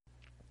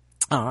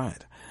All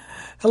right.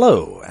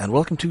 Hello, and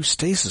welcome to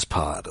Stasis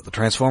Pod, the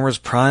Transformers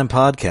Prime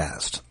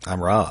podcast.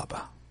 I'm Rob.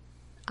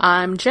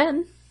 I'm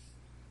Jen.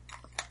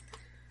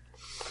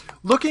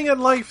 Looking at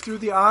life through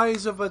the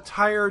eyes of a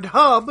tired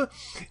hub,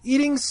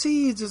 eating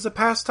seeds is a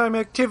pastime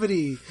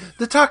activity.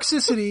 The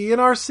toxicity in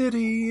our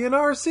city,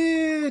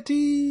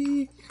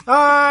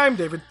 I'm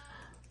David.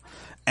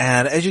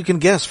 And as you can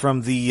guess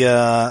from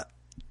the,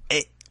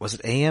 was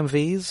it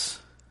AMVs?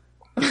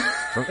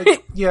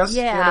 Yes,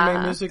 Yeah,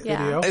 anime music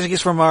video. As you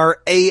guess from our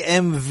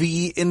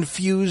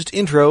AMV-infused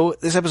intro,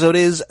 this episode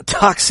is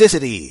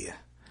Toxicity.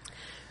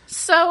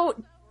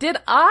 So,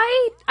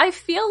 I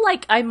feel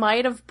like I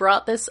might have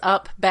brought this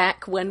up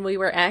back when we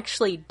were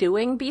actually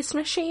doing Beast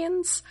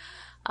Machines.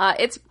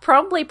 It's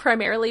probably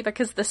primarily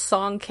because this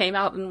song came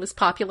out and was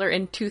popular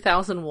in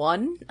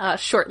 2001,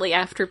 shortly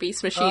after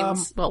Beast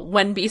Machines,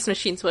 when Beast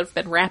Machines would have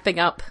been wrapping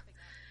up.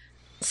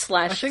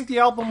 I think the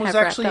album was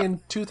actually in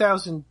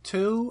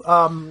 2002.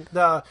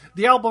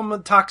 The album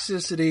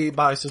Toxicity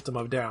by System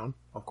of a Down,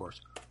 of course.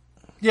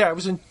 Yeah, it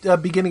was in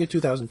beginning of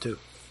 2002.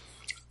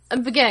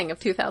 Beginning of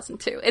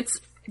 2002.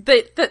 It's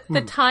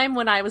the time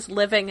when I was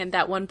living in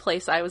that one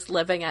place I was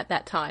living at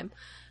that time.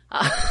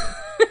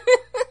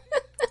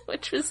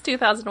 Which was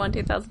 2001,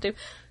 2002.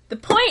 The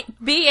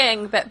point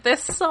being that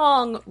this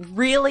song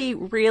really,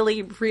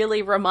 really,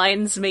 really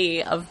reminds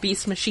me of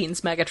Beast Machines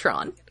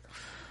Megatron.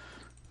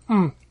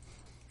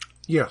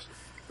 Yes.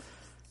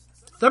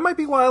 That might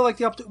be why I like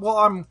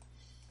the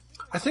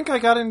I think I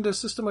got into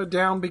System of a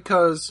Down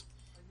because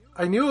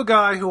I knew a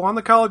guy who on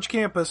the college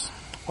campus,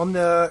 on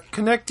the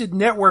connected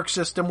network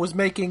system, was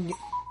making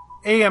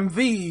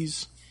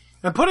AMVs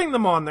and putting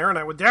them on there, and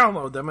I would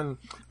download them, and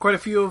quite a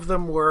few of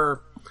them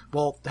were,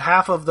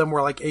 half of them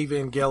were like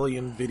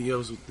Evangelion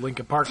videos with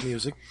Linkin Park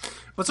music.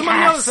 But some of the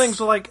other things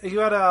were like,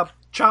 you had a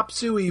Chop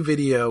Suey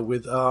video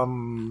with,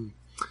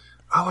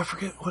 I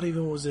forget what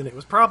even was in it. It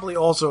was probably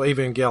also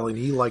Evangelion.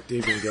 He liked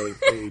Evangelion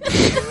page.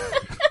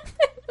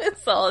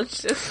 It's all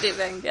just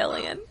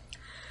Evangelion.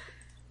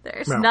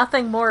 There's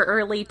nothing more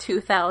early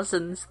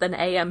 2000s than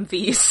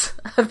AMVs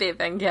of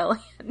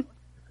Evangelion.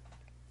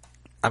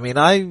 I mean,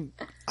 I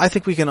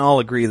think we can all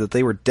agree that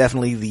they were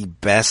definitely the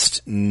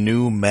best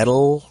new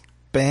metal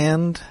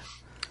band.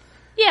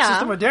 Yeah.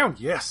 System of a Down,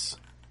 yes.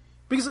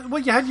 Because,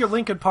 you had your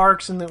Linkin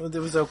Parks, and it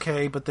was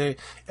okay, but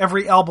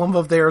every album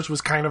of theirs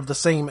was kind of the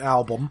same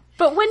album.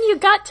 But when you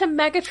got to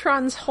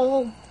Megatron's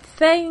whole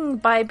thing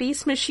by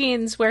Beast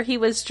Machines, where he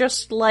was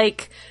just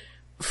like,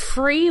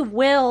 free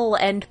will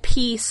and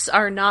peace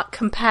are not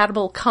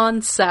compatible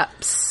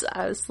concepts,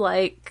 I was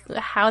like,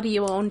 how do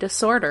you own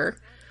Disorder?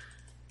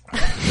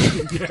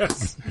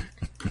 Yes.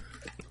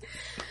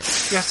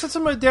 Yeah,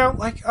 System of a Down,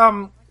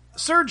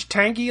 Serge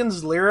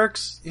Tankian's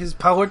lyrics, his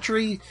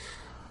poetry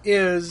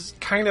is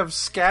kind of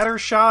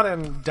scattershot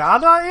and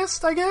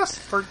Dadaist, I guess,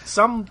 for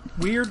some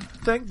weird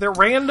thing. They're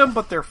random,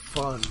 but they're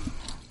fun.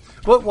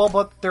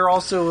 But they're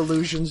also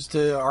allusions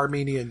to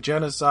Armenian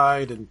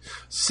genocide and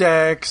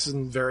sex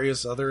and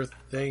various other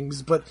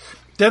things. But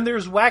then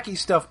there's wacky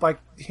stuff by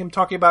him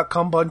talking about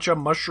Kumbuncha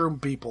mushroom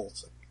people.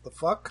 The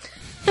fuck?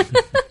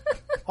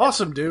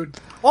 Awesome, dude.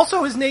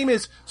 Also, his name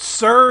is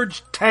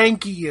Serge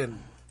Tankian.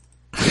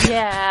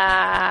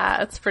 Yeah,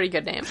 that's a pretty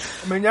good name.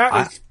 I mean,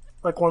 that is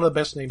like one of the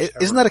best names ever.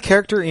 Isn't that a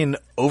character in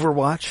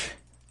Overwatch?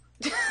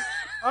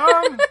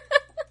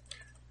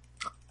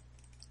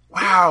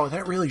 Wow,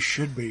 that really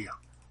should be.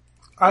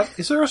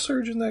 Is there a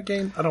Surge in that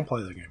game? I don't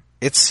play that game.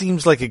 It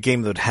seems like a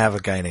game that would have a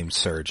guy named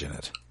Surge in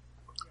it.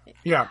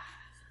 Yeah.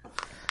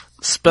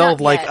 Spelled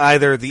Not like yet.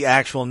 either the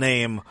actual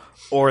name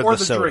or the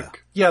soda.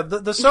 Drink. Yeah,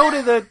 the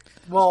soda that,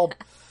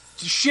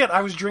 shit,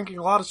 I was drinking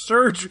a lot of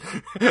Surge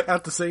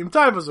at the same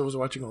time as I was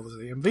watching all the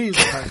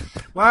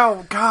AMVs.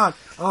 Wow, God.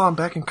 Oh, I'm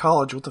back in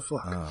college. What the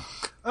fuck?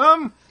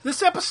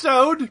 This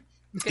episode...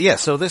 Yeah,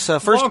 so this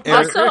first...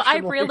 Also, I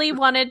really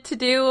wanted to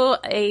do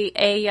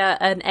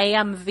an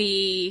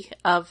AMV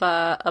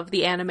of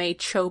the anime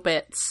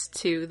Chobits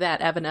to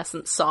that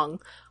Evanescence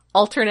song.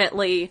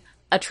 Alternately,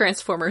 a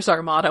Transformers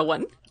Armada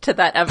one to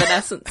that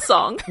Evanescence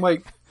song.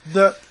 Like,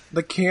 the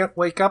Can't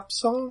Wake Up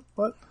song?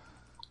 What?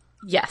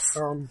 Yes.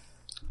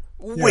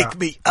 Wake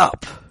me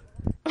up!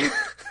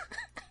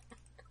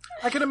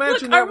 I can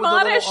imagine Look, that with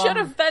Armada a little, should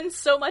have been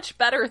so much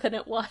better than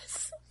it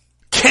was.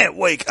 Can't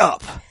wake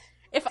up!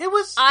 If It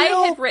was I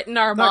still had written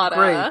not Armada,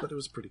 great, but it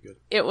was pretty good.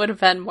 it would have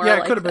been more Yeah,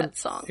 like it could have that been.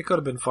 song. It could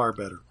have been far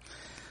better.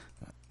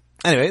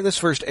 Anyway, this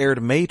first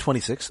aired May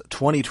 26,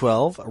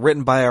 2012,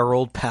 written by our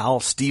old pal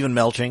Stephen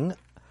Melching.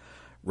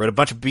 Wrote a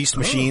bunch of Beast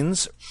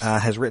Machines,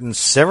 has written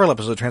several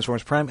episodes of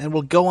Transformers Prime, and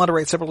will go on to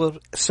write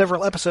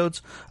several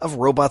episodes of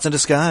Robots in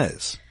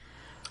Disguise.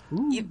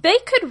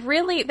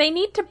 They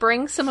need to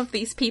bring some of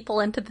these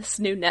people into this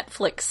new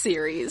Netflix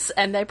series,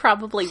 and they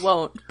probably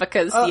won't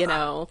because,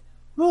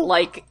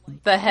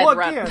 the head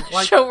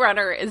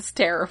showrunner is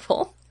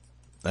terrible.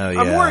 Oh,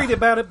 yeah. I'm worried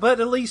about it, but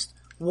at least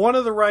one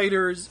of the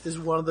writers is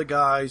one of the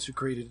guys who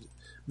created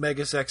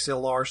Megas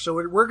XLR, so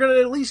we're going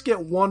to at least get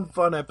one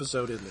fun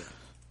episode in there.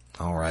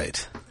 All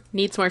right.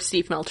 Needs more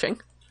Steve Melching.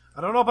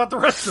 I don't know about the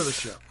rest of the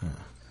show.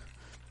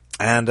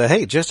 And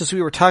hey, just as we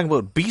were talking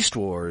about Beast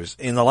Wars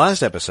in the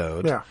last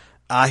episode,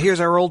 here's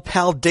our old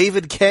pal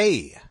David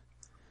Kaye.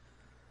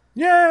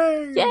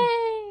 Yay!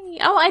 Yay!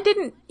 Oh, I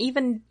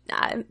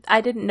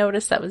didn't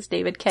notice that was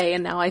David Kaye,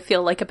 and now I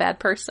feel like a bad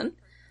person.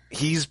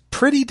 He's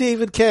pretty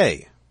David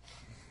Kaye.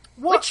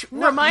 Which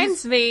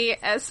reminds me,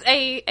 as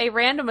a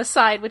random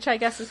aside, which I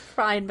guess is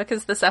fine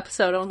because this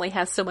episode only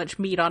has so much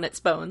meat on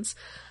its bones.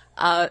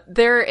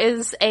 There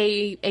is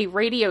a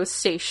radio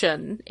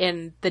station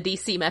in the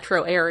DC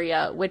metro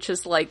area, which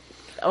is like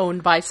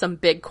owned by some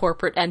big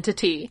corporate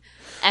entity.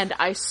 And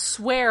I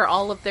swear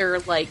all of their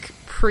like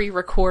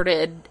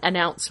pre-recorded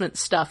announcement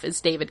stuff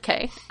is David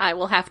Kaye. I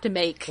will have to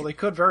make they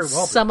could very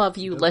well some of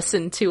you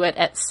listen to it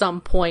at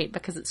some point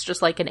because it's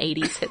just like an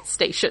 80s hit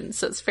station,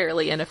 so it's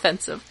fairly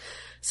inoffensive.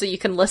 So you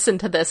can listen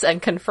to this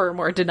and confirm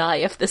or deny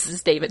if this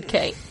is David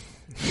Kaye.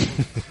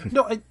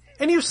 No,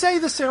 and you say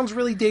this sounds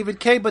really David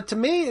Kaye, but to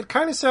me it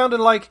kind of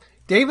sounded like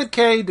David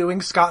Kaye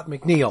doing Scott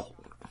McNeil.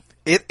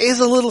 It is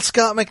a little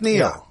Scott McNeil.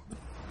 Yeah.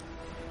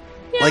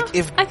 Yeah, like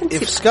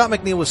if Scott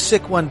McNeil was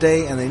sick one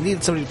day and they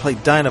needed somebody to play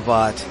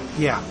Dinobot,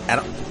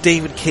 and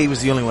David Kaye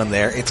was the only one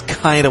there, it's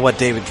kind of what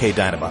David Kaye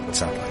Dinobot would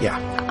sound like.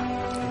 Yeah.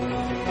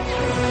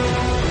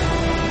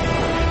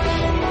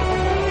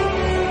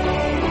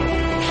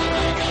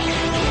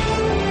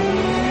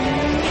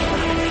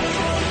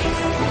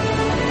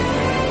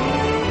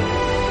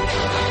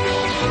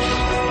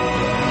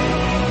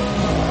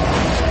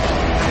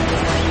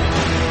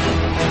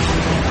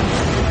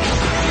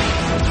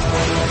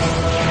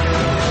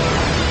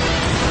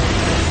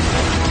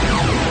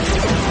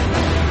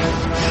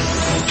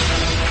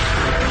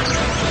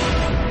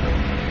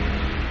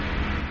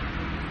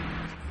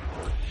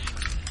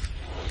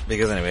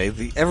 Because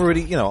anyway,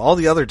 everybody, all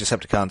the other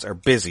Decepticons are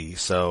busy,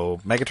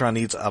 so Megatron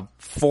needs a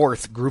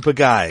fourth group of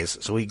guys.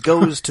 So he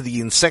goes to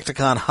the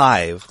Insecticon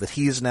hive that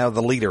he is now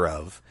the leader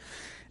of.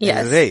 Yes.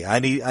 And says, hey, I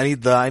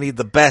need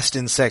the best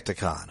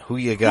Insecticon. Who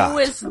you got? Who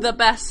is the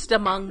best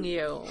among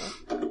you?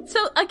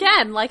 So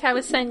again, like I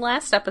was saying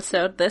last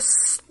episode,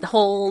 this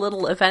whole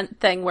little event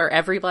thing where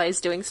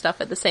everybody's doing stuff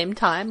at the same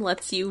time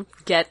lets you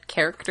get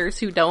characters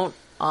who don't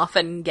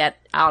often get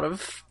out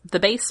of the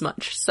base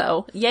much.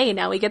 So, yay,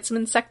 now we get some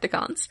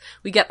Insecticons.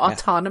 We get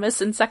autonomous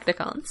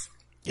Insecticons.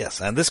 Yes,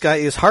 and this guy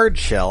is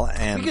Hardshell,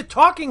 and we get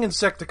talking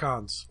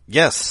Insecticons.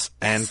 Yes,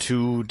 and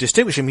to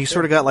distinguish him, he's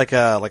sort of got like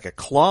a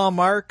claw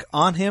mark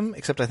on him,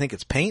 except I think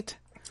it's paint.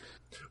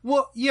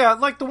 Well, yeah,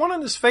 like the one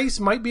on his face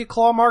might be a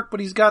claw mark, but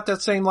he's got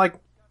that same like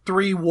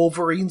 3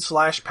 Wolverine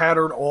 /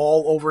 pattern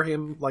all over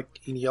him, like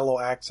in yellow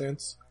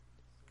accents.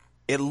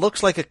 It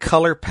looks like a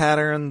color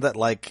pattern that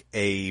like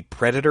a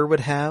Predator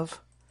would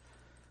have.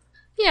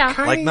 Yeah.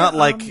 Like not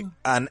like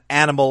an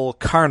animal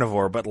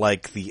carnivore, but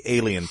like the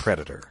alien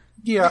Predator.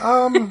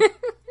 Yeah,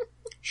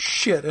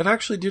 shit, it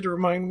actually did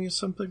remind me of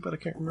something, but I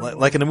can't remember.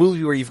 Like in a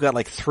movie where you've got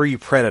like 3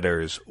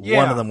 Predators,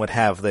 one of them would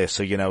have this,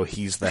 so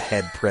he's the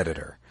head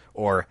Predator.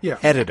 Or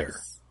Headator.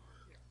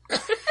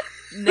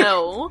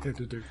 No.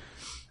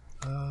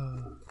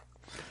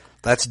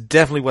 That's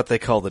definitely what they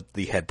call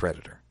the head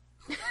Predator.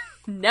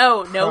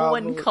 No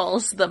one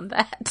calls them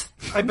that.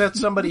 I bet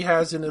somebody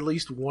has in at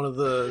least one of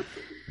the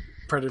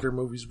Predator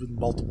movies with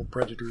multiple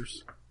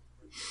Predators.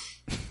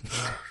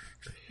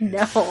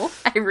 No,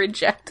 I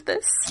reject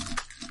this.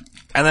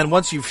 And then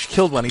once you've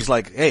killed one, he's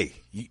like, hey,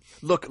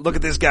 look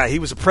at this guy. He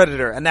was a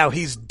Predator, and now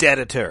he's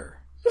Deadator.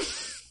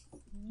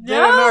 No!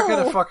 They're not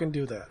gonna fucking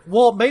do that.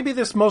 Well, maybe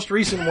this most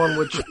recent one,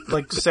 which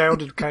like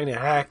sounded kind of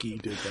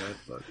hacky, did that.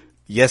 But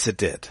yes, it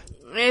did.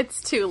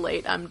 It's too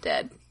late. I'm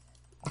dead.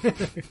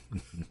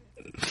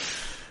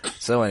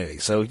 So anyway,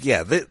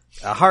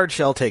 a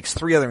Hardshell takes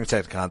 3 other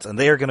Insecticons, and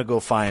they are going to go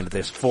find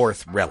this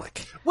 4th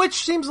relic.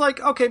 Which seems like,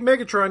 okay,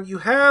 Megatron, you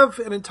have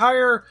an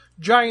entire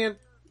giant,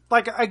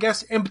 like, I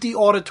guess, empty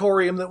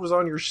auditorium that was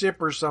on your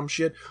ship or some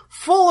shit,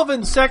 full of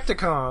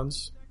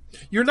Insecticons.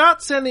 You're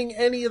not sending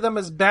any of them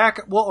as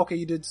back. Well, okay,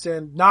 you did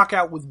send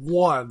Knockout with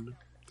 1.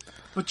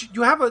 But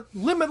you have a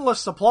limitless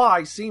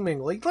supply,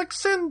 seemingly. Like,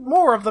 send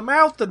more of them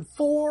out than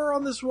 4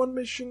 on this one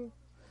mission.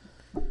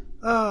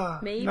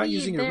 Maybe not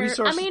using your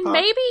resources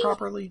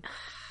properly.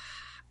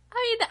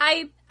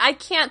 I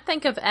can't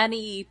think of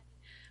any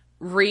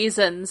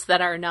reasons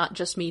that are not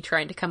just me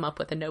trying to come up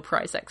with a no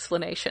prize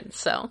explanation.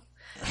 So,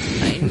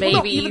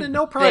 maybe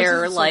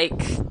they're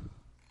like,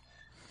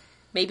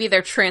 maybe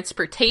their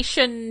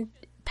transportation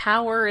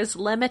power is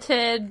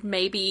limited.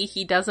 Maybe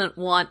he doesn't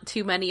want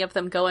too many of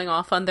them going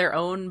off on their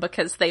own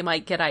because they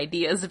might get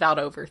ideas about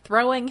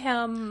overthrowing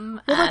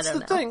him. Well, that's the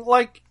thing.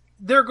 Like,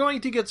 they're going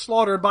to get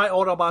slaughtered by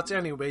Autobots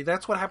anyway.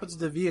 That's what happens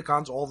to the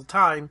Vehicons all the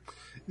time.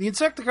 The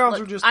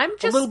Insecticons are just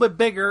a little bit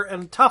bigger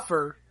and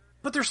tougher,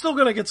 but they're still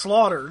going to get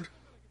slaughtered.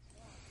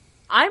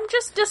 I'm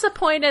just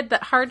disappointed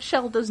that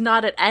Hardshell does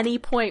not at any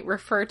point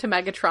refer to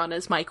Megatron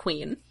as my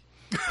queen.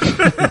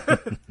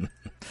 That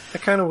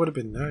kind of would have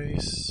been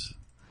nice.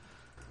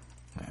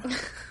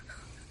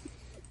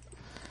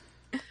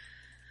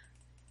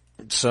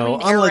 So,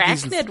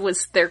 Arachnid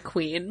was their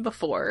queen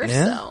before,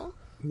 so...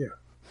 Yeah.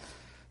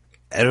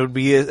 And it would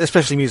be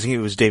especially amusing if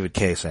it was David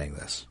Kaye saying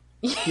this.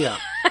 Yeah.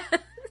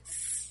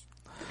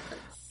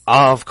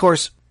 Of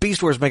course,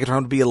 Beast Wars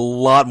Megatron would be a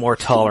lot more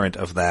tolerant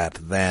of that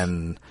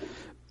than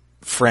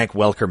Frank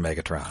Welker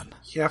Megatron.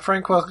 Yeah,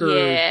 Frank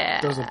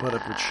Welker doesn't put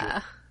up with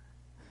shit.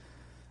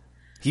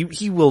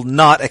 He will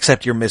not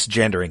accept your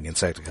misgendering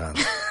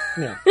Insecticons.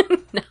 Yeah.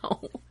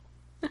 No.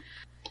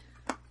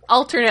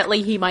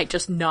 Alternately, he might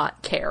just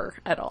not care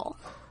at all.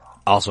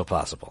 Also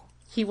possible.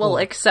 He will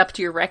accept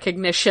your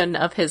recognition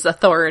of his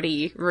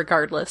authority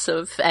regardless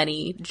of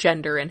any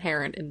gender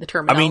inherent in the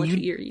terminology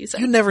you're using.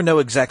 You never know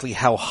exactly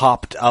how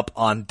hopped up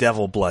on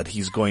devil blood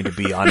he's going to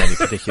be on any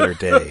particular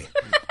day.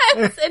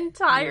 That's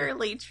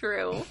entirely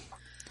true.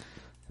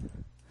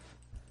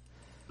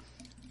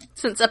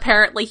 Since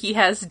apparently he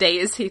has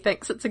days he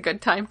thinks it's a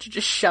good time to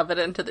just shove it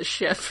into the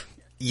ship.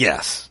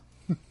 Yes.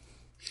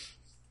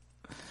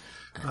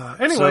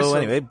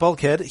 Anyway,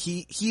 Bulkhead,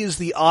 he is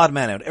the odd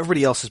man out.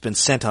 Everybody else has been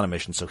sent on a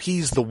mission, so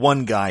he's the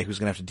one guy who's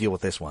going to have to deal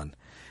with this one.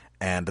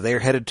 And they're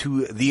headed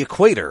to the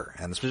equator,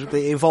 and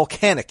specifically a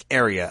volcanic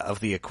area of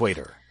the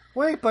equator.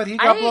 Wait, but he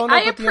got blown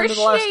up at the end of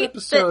the last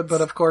episode. That...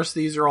 But of course,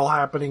 these are all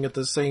happening at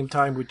the same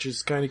time, which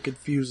is kind of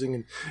confusing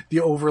and the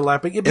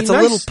overlapping. It's a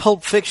little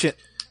Pulp Fiction.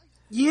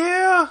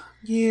 Yeah.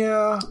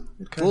 It's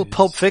a little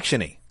Pulp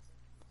Fiction-y.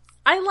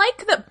 I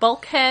like that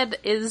Bulkhead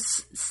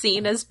is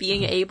seen as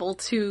being able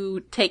to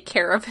take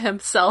care of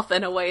himself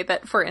in a way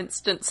that, for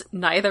instance,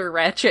 neither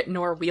Ratchet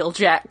nor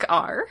Wheeljack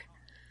are.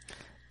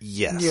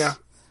 Yes. Yeah.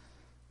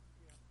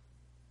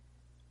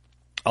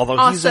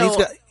 Although he's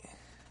got...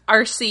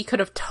 RC could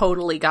have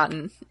totally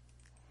gotten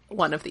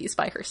one of these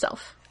by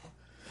herself.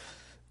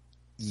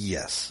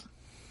 Yes.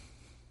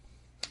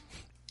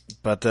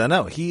 But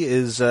no, he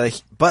is.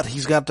 But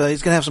he's gonna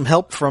have some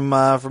help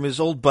from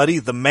his old buddy,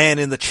 the man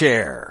in the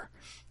chair,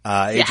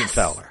 Agent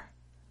Fowler.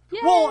 Yay!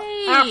 Well,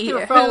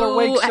 after Fowler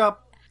wakes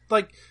up,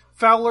 like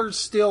Fowler's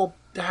still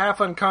half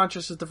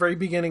unconscious at the very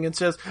beginning and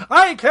says,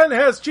 "I can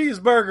has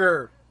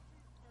cheeseburger,"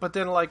 but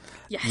then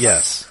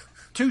Yes.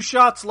 2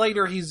 shots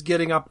later, he's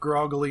getting up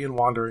groggily and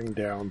wandering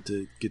down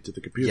to get to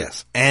the computer.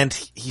 Yes, and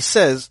he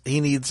says he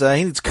needs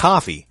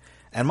coffee.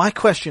 And my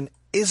question: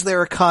 is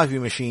there a coffee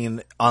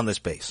machine on this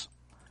base?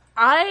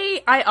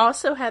 I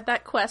also had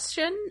that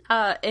question.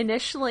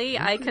 Initially,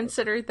 I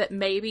considered that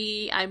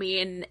maybe,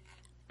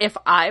 if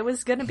I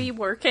was going to be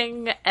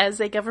working as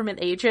a government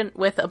agent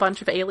with a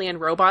bunch of alien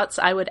robots,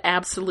 I would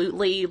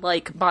absolutely,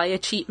 buy a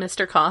cheap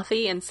Mr.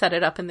 Coffee and set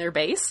it up in their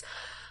base.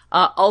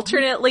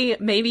 Alternately,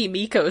 maybe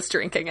Miko's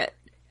drinking it.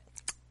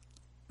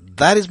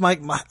 That is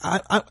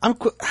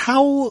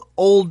how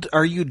old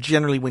are you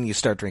generally when you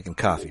start drinking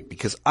coffee?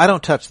 Because I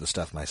don't touch the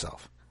stuff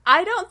myself.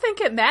 I don't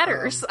think it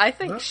matters. I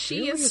think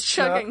she is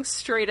chugging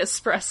straight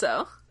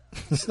espresso.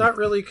 It's not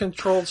really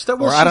controlled stuff.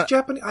 Well, she's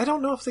Japanese. I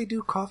don't know if they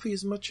do coffee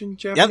as much in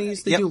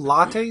Japanese. They do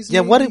lattes.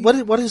 Yeah. Maybe?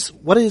 What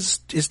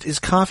is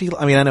coffee?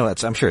 I mean, I know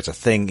I'm sure it's a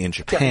thing in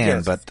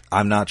Japan, but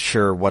I'm not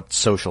sure what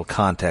social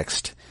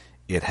context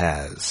it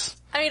has.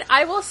 I mean,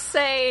 I will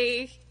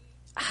say,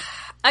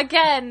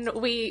 again,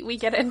 we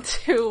get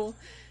into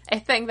a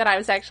thing that I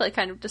was actually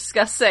kind of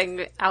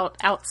discussing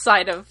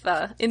outside of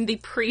in the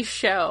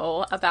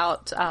pre-show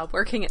about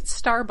working at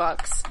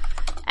Starbucks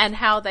and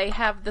how they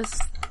have this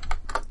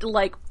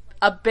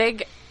a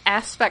big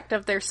aspect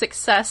of their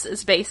success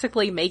is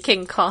basically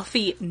making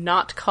coffee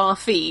not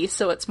coffee,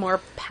 so it's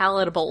more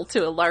palatable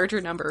to a larger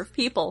number of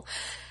people.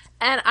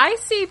 And I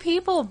see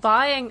people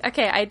buying.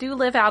 Okay, I do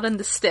live out in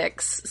the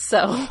sticks,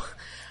 so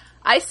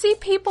I see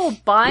people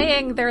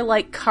buying their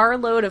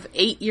carload of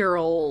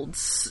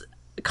 8-year-olds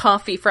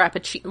coffee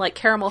frappuccino,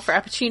 caramel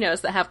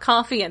frappuccinos that have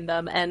coffee in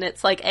them, and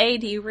it's A,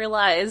 do you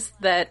realize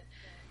that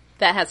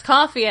has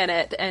coffee in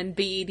it, and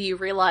B, do you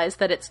realize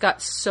that it's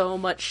got so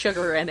much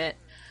sugar in it?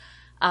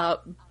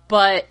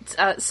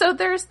 So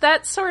there's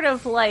that sort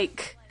of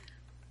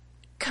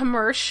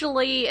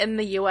commercially in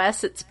the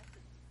US it's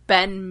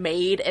been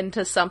made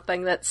into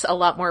something that's a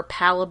lot more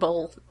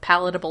palatable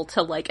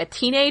to a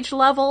teenage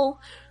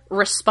level.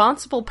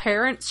 Responsible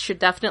parents should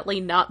definitely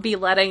not be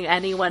letting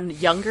anyone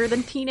younger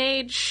than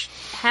teenage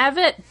have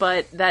it,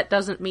 but that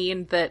doesn't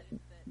mean that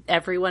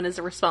everyone is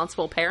a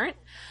responsible parent.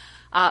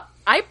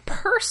 I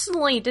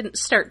personally didn't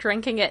start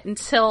drinking it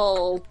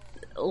until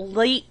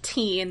late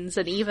teens,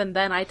 and even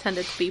then I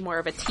tended to be more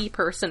of a tea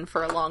person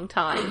for a long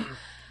time.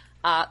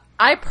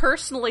 I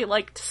personally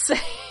like to say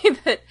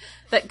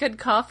that good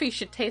coffee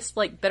should taste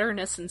like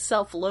bitterness and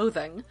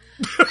self-loathing.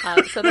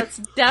 So that's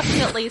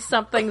definitely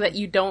something that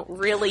you don't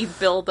really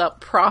build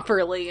up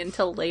properly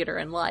until later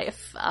in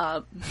life.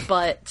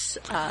 But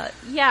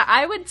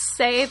I would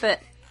say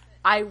that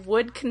I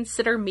would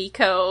consider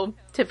Miko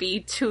to be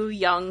too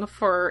young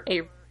for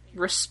a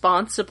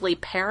responsibly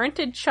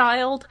parented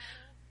child,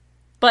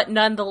 but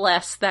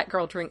nonetheless, that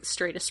girl drinks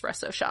straight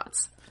espresso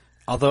shots.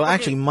 Although,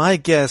 actually, my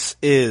guess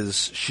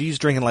is she's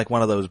drinking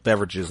one of those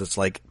beverages that's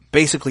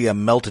basically a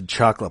melted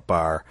chocolate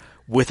bar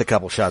with a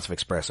couple shots of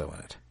espresso in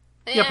it.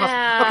 Yeah, okay.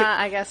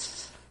 I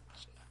guess.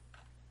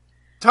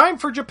 time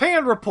for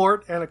Japan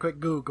report and a quick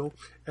Google.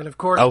 And of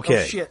course,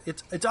 Okay. oh shit,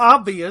 it's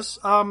obvious.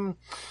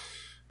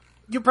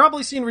 You've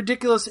probably seen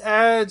ridiculous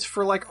ads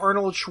for like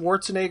Arnold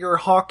Schwarzenegger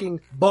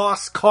hawking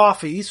Boss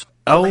coffees.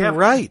 Oh, They have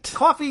right.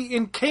 coffee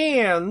in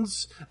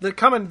cans that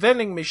come in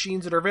vending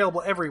machines that are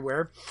available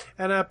everywhere.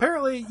 And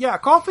apparently, yeah,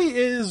 coffee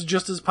is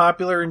just as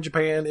popular in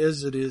Japan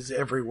as it is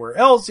everywhere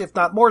else, if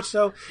not more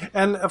so.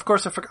 And of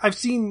course, I've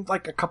seen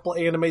like a couple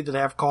anime that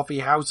have coffee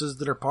houses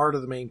that are part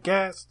of the main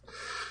cast.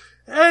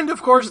 And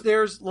of course,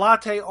 there's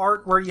latte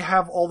art where you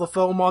have all the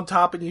foam on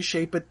top and you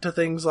shape it to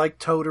things like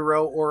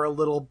Totoro or a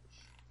little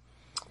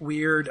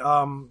weird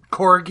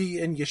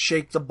corgi, and you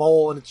shake the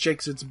bowl and it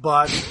shakes its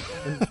butt,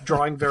 and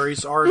drawing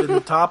various art in the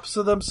tops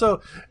of them.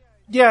 So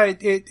yeah,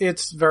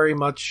 it's very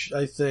much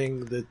a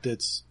thing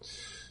that's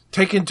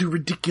taken to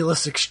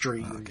ridiculous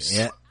extremes.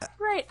 Yeah.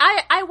 Right.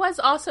 I was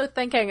also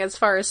thinking, as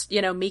far as,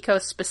 Miko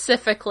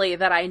specifically,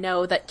 that I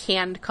know that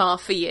canned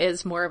coffee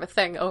is more of a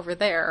thing over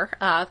there,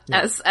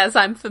 as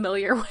I'm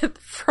familiar with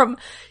from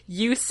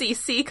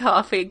UCC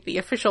Coffee, the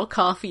official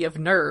coffee of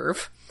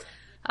Nerve,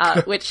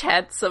 which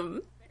had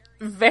some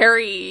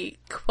very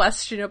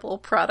questionable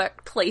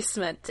product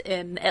placement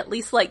in at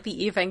least like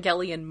the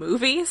Evangelion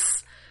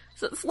movies.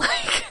 So it's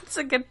like, it's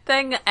a good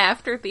thing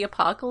after the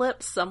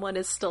apocalypse, someone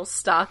is still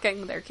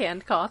stocking their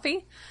canned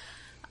coffee.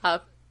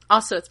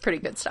 Also, it's pretty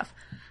good stuff.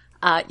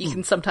 You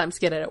can sometimes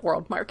get it at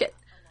World Market,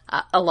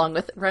 along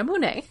with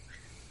Ramune.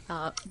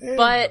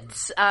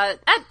 But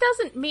that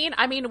doesn't mean,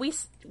 I mean,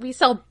 we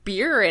sell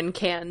beer in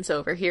cans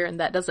over here, and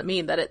that doesn't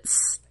mean that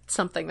it's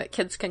something that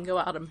kids can go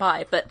out and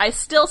buy. But I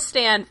still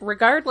stand,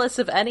 regardless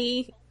of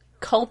any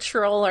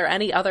cultural or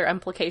any other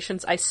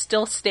implications, I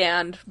still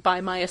stand by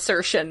my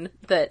assertion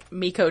that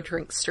Miko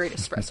drinks straight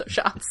espresso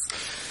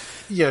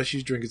shots. Yeah,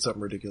 she's drinking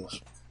something ridiculous.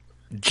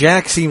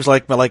 Jack seems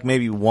like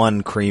maybe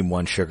one cream,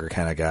 one sugar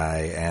kind of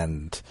guy,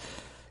 and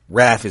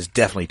Raph is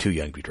definitely too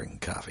young to be drinking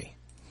coffee.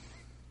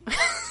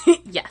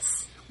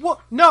 Yes.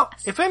 Well, no,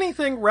 if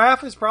anything,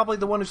 Raph is probably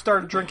the one who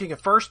started drinking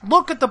it first.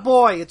 Look at the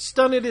boy, it's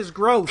stunted his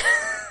growth.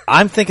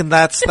 I'm thinking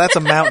that's a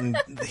Mountain.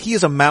 He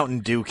is a Mountain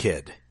Dew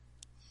kid,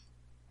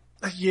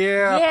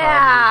 Yeah.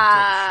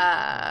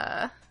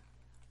 Yeah.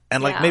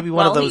 and like Yeah, maybe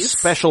one of well, those he's-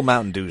 special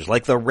Mountain Dews,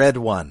 like the red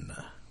one.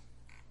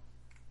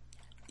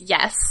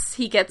 Yes,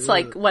 he gets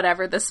like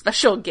whatever the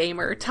special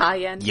gamer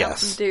tie-in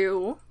Yes. Mountain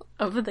Dew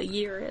of the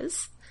year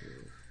is.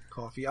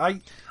 Coffee.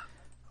 I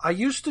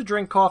used to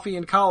drink coffee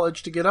in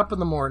college to get up in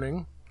the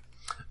morning,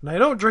 and I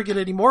don't drink it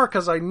anymore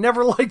because I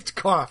never liked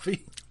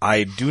coffee.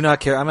 I do not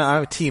care. I'm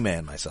a tea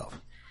man myself.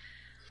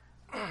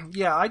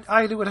 Yeah,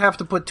 I would have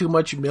to put too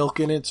much milk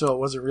in it, so it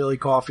wasn't really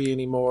coffee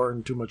anymore,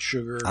 and too much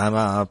sugar. I'm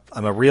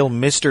a real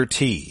Mr.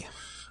 Tea.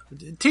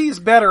 Tea is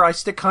better. I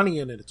stick honey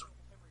in it. It's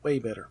way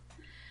better.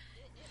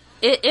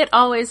 It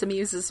always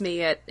amuses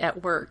me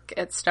at work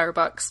at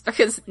Starbucks,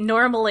 because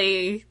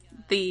normally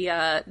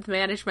the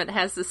management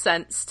has the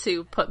sense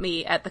to put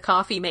me at the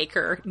coffee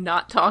maker,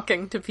 not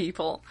talking to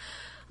people.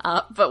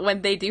 But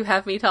when they do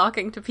have me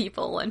talking to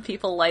people, and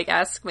people like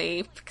ask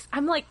me,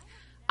 I'm like,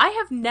 I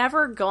have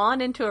never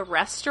gone into a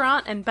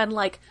restaurant and been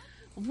like,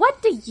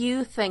 what do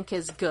you think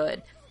is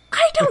good?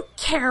 I don't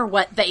care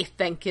what they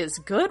think is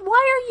good.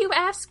 Why are you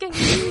asking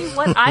me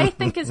what I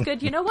think is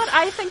good? You know what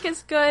I think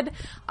is good?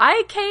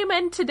 I came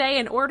in today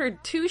and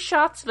ordered 2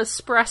 shots of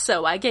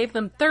espresso. I gave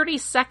them 30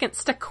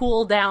 seconds to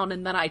cool down,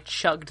 and then I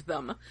chugged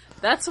them.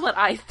 That's what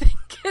I think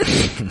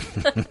is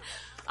good.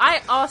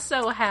 I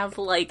also have,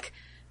 like,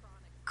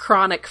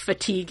 chronic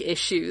fatigue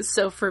issues,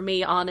 so for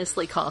me,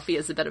 honestly, coffee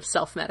is a bit of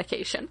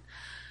self-medication.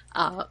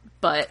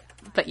 But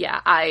yeah,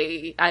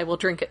 I will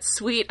drink it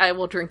sweet, I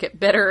will drink it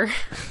bitter,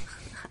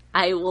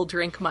 I will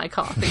drink my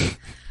coffee.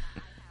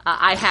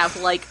 I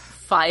have like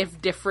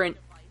 5 different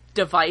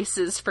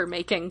devices for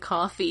making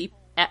coffee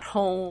at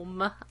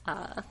home,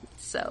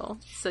 so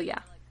yeah,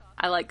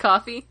 I like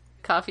coffee.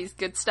 Coffee's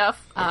good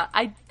stuff.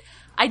 I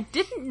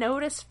didn't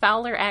notice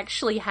Fowler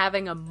actually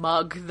having a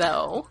mug,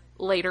 though,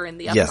 later in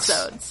the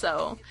episode, Yes.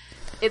 So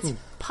it's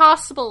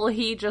possible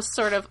he just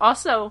sort of...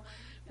 Also,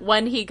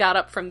 when he got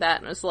up from that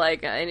and was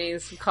like, I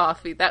need some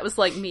coffee, that was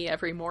like me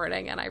every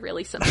morning, and I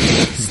really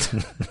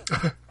sympathized.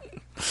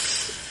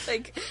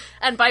 Like,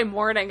 and by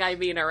morning, I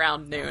mean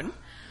around noon.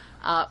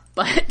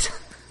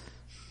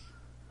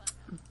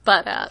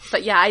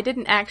 But yeah, I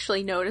didn't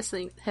actually notice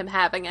him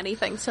having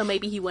anything, so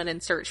maybe he went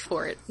and searched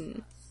for it,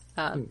 and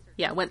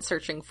went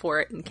searching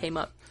for it and came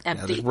up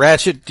empty.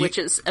 Ratchet, which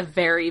is a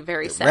very,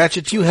 very sad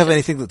Ratchet, do you have situation.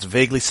 anything that's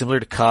vaguely similar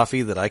to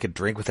coffee that I could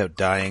drink without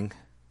dying?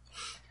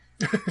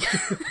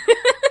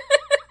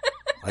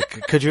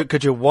 Like,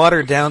 could you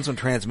water down some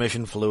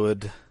transmission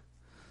fluid?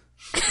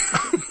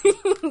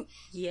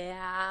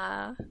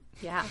 Yeah.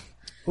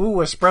 Ooh,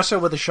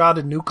 espresso with a shot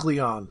of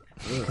Nucleon.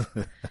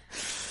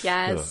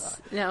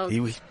 Yes. No.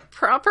 He-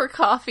 Proper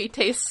coffee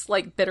tastes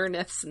like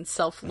bitterness and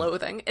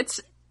self-loathing.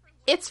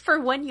 It's for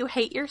when you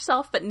hate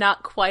yourself, but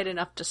not quite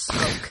enough to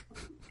smoke.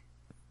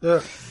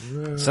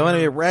 So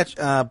anyway,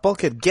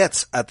 Bulkhead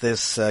gets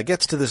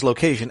to this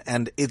location,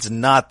 and it's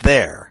not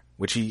there.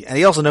 and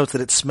he also notes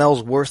that it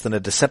smells worse than a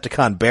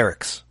Decepticon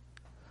barracks.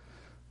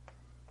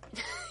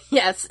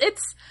 Yes,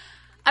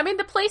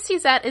 the place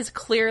he's at is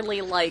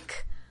clearly,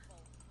 like,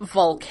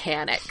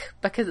 volcanic,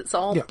 because it's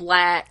all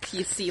black,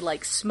 you see,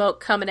 like, smoke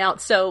coming out,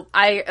 so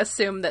I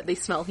assume that the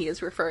smell he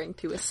is referring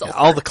to is sulfur.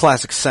 All the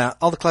classic signs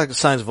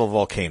of a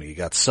volcano. You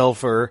got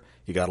sulfur,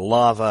 you got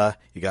lava,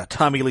 you got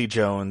Tommy Lee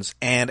Jones,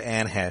 and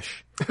Anne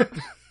Hesh.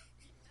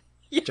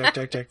 Check.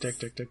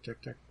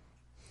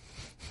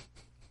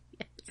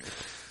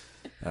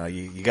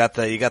 You got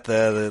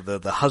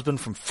the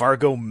husband from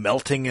Fargo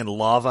melting in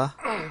lava.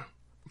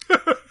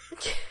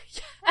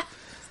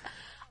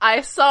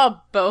 I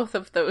saw both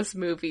of those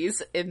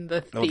movies in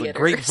the theaters. The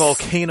Great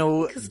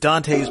Volcano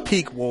Dante's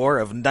Peak War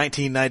of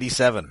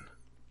 1997.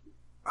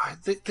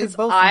 They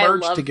both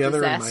merged together.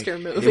 Disaster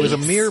movies. It was a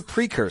mere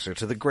precursor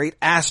to the Great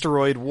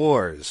Asteroid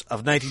Wars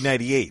of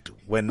 1998,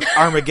 when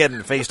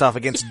Armageddon faced off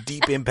against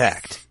Deep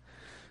Impact.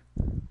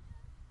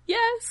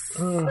 Yes.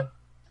 I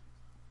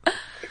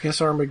guess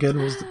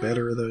Armageddon was the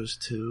better of those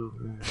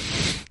two.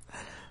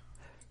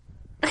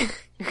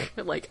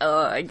 Like,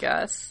 I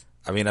guess.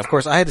 I mean, of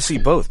course, I had to see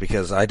both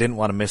because I didn't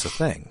want to miss a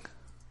thing.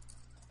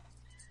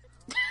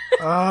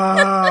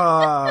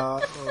 I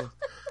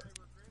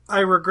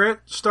regret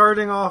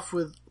starting off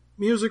with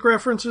music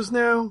references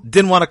now.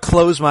 Didn't want to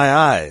close my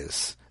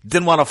eyes.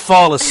 Didn't want to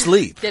fall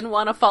asleep. Didn't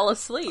want to fall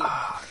asleep.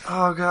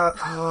 Oh,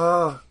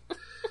 God.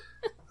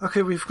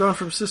 Okay, we've gone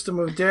from System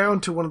of a Down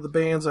to one of the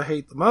bands I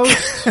hate the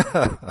most.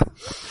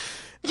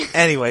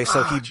 Anyway,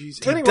 so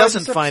he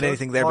doesn't find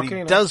anything there, Volcano. but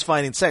he does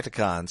find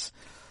Insecticons.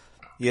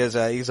 He has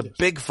a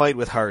big fight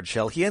with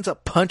Hardshell. He ends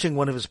up punching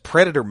one of his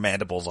predator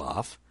mandibles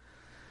off.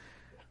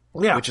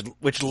 Yeah.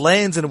 Which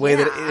lands in a way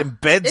that it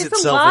embeds There's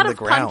itself a lot in the of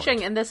ground.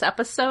 punching in this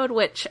episode,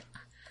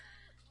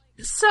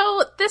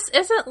 So, this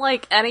isn't,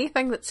 like,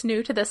 anything that's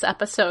new to this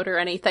episode or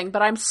anything,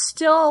 but I'm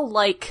still,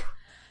 like,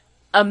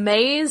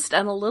 amazed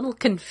and a little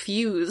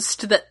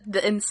confused that the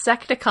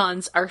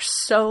Insecticons are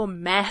so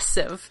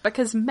massive,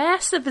 because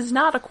massive is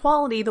not a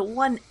quality that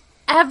one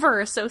ever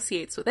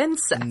associates with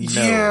insects.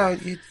 No. Yeah,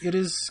 it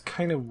is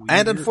kind of weird.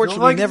 And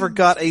unfortunately, Like, we never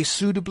got a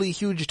suitably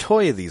huge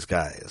toy of these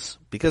guys,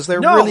 because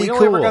they're no, really we cool.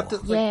 only ever got the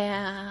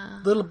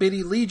little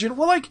bitty Legion.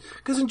 Well,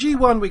 because in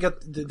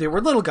G1 they were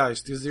little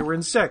guys, because they were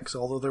insects,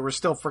 although they were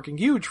still freaking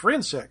huge for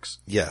insects.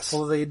 Yes.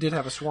 Although they did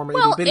have a swarm of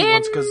itty bitty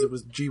ones,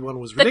 because G1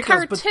 was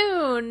ridiculous. The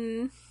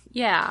cartoon,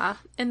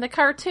 in the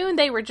cartoon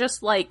they were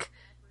just, like,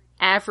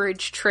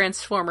 average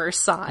Transformer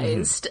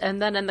sized,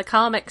 and then in the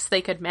comics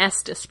they could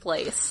mass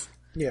displace.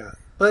 Yeah,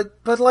 but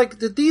like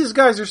these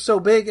guys are so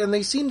big, and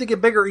they seem to get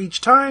bigger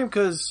each time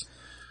because,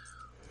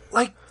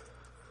 like,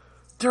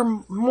 they're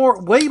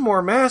way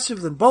more massive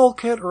than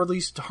Bulkhead, or at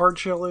least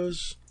Hardshell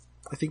is.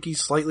 I think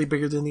he's slightly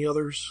bigger than the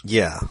others.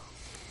 Yeah.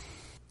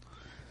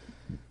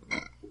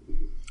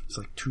 It's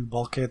like two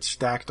Bulkheads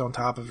stacked on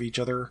top of each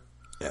other.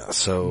 Yeah.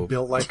 So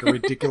Built like a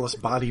ridiculous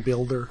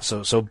bodybuilder.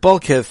 So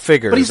Bulkhead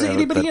figures, But he's an out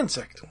itty bitty that-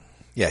 insect.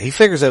 Yeah, he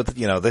figures out that,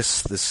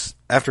 this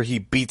after he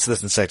beats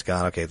this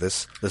Insecticon, okay,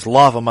 this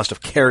lava must have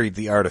carried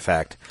the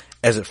artifact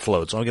as it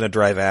floats, so I'm going to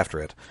drive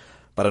after it.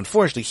 But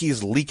unfortunately,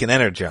 he's leaking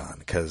energon,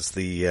 because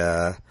the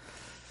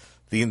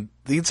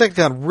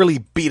Insecticon really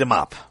beat him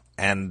up.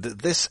 And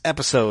this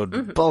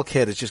episode,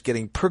 Bulkhead is just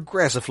getting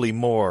progressively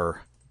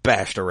more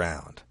bashed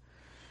around.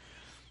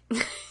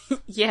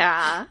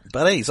 Yeah.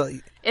 But hey,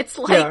 It's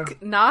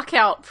like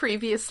Knockout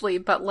previously,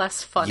 but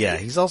less funny. yeah,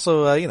 he's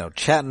also,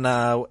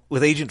 chatting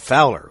with Agent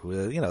Fowler.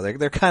 Who,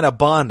 they're kind of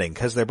bonding,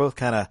 because they're both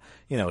kind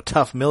of,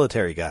 tough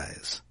military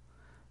guys.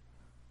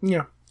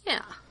 Yeah.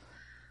 Yeah.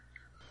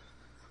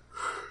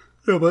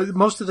 Yeah, but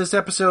most of this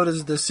episode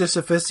is the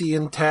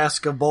Sisyphusian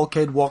task of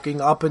Bulkhead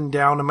walking up and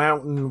down a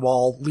mountain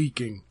while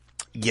leaking.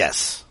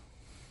 Yes.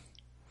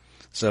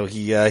 So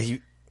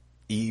he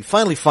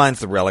finally finds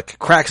the relic,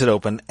 cracks it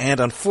open, and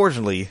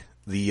unfortunately,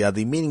 the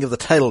meaning of the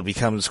title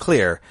becomes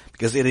clear,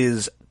 because it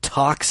is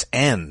Tox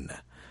N,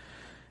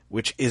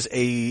 which is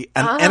an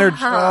energy.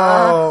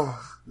 Oh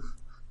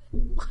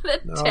What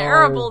a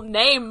terrible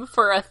name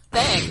for a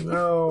thing.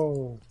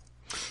 no!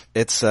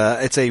 It's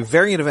a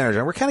variant of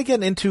Energon. We're kind of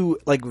getting into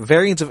like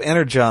variants of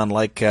Energon,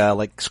 like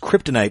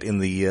Kryptonite in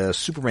the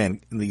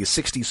Superman in the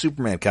 '60s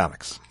Superman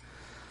comics.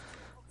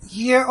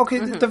 Yeah, okay.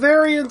 The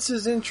variance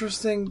is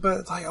interesting,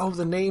 but like,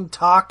 the name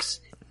Tox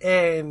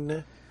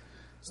N.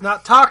 It's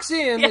not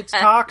Toxin. It's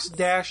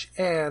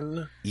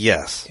Tox-N.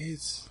 Yes.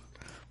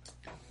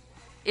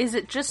 Is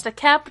it just a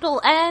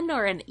capital N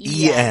or an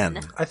E-N? E-N.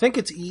 I think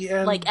it's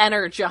En. Like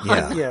Energon.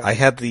 Yeah. Yeah. I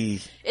had the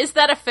Is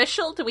that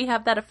official? Do we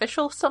have that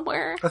official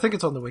somewhere? I think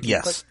it's on the wiki.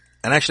 yes,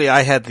 and actually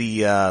I had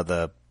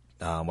the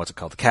what's it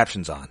called? The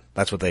captions on.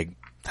 That's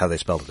how they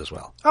spelled it as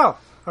well. Oh,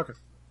 okay.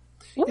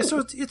 Yeah,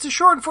 so it's a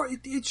short for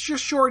it's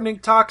just shortening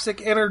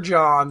Toxic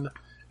Energon, and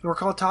we're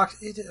called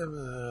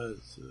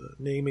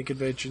naming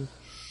convention.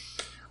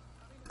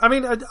 I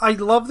mean, I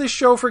love this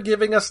show for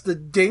giving us the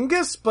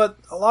dingus, but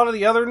a lot of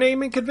the other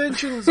naming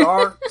conventions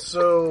aren't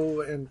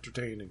so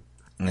entertaining.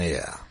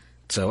 Yeah.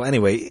 So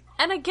anyway,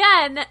 And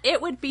again,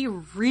 it would be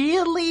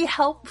really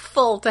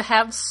helpful to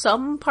have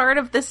some part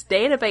of this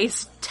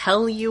database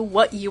tell you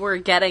what you were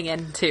getting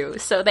into.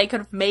 So they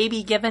could have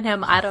maybe given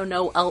him, I don't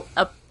know,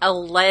 a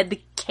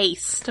lead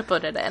case to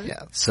put it in.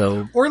 yeah.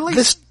 So Or at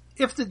least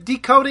if the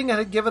decoding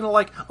had given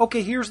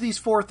okay, here's these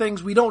 4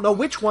 things. We don't know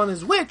which one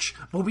is which,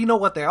 but we know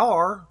what they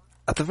are.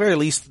 at the very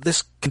least,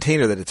 this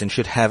container that it's in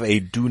should have a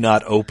 "Do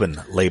Not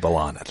Open" label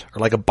on it, or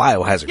like a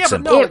biohazard Yeah, but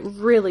symbol. no, It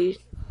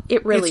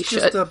really it's should.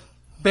 just a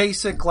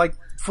basic,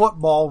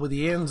 football with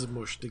the ends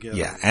mushed together.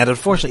 Yeah, and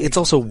unfortunately, it's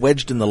also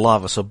wedged in the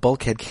lava, so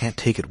Bulkhead can't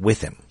take it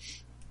with him.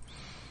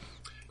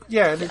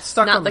 Yeah, and it's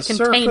stuck Not on the the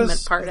containment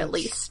surface. part, and at it's-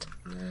 least.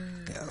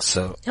 Yeah,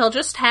 so He'll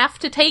just have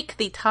to take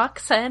the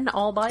toxin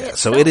all by itself.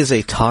 so it is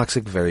a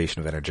toxic variation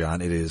of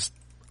Energon. It is.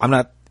 I'm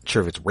not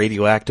sure if it's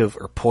radioactive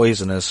or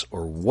poisonous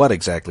or what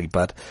exactly,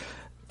 but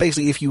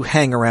basically, if you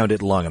hang around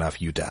it long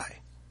enough, you die.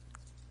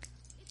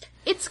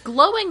 It's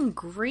glowing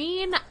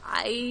green.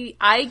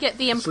 I get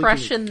the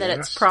impression that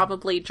it's gas.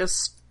 probably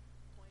just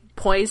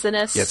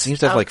poisonous. Yeah, it seems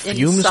to have, like, in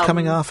fumes some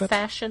coming off it.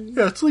 Fashion.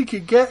 Yeah, it's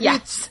leaking gas.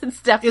 Yes,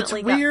 it's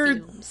definitely It's weird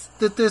got fumes.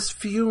 that this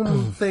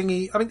fume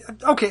thingy... I mean,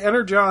 okay,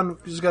 Energon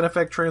is going to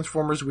affect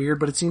Transformers weird,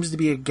 but it seems to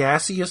be a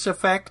gaseous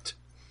effect.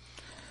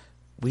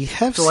 We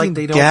have So, like, seen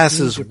they don't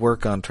gases need to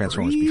work on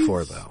Transformers breathe?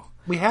 before, though.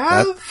 We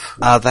have?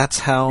 That's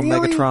how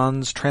Really?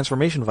 Megatron's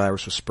transformation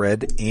virus was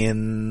spread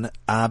in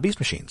Beast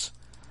Machines.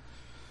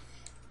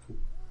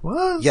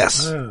 What?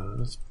 Yes. Oh,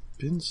 it's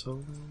been so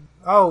long.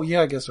 Oh,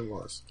 yeah, I guess it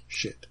was.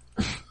 Shit.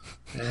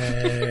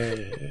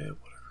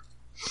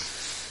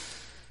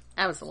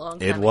 That was a long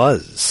time It ago.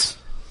 was.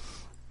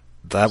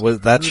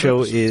 That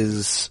show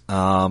is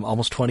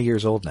almost 20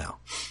 years old now.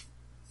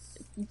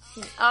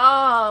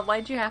 Oh,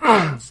 why'd you have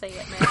to say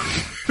it,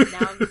 man?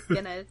 Now I'm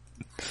gonna...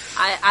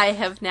 I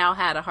have now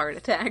had a heart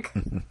attack.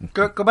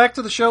 Go back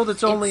to the show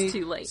that's only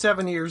too late.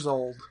 7 years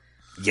old.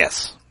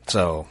 Yes.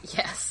 So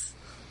Yes.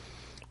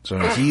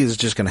 he is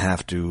just going to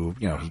have to,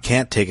 he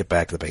can't take it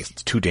back to the base.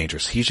 It's too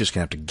dangerous. He's just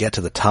going to have to get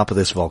to the top of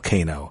this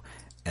volcano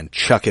and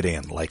chuck it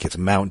in like it's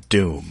Mount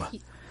Doom.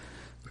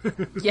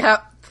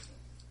 Yep.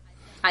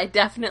 I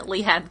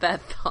definitely had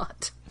that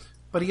thought.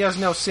 But he has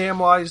no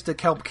Samwise to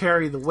help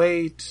carry the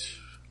weight.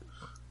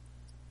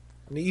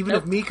 And even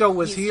Nope. if Miko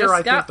was He's here, just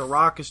I got- think the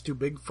rock is too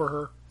big for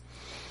her.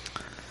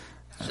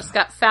 Just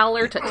got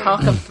Fowler to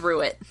talk him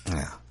through it.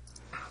 Yeah.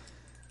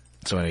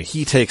 So anyway,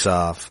 he takes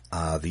off.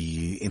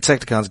 The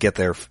Insecticons get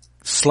there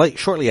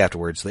shortly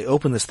afterwards. They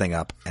open this thing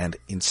up, and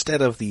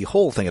instead of the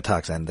whole thing of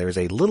toxin, there's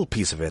a little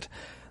piece of it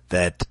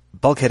that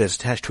Bulkhead has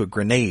attached to a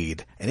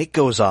grenade, and it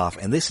goes off,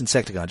 and this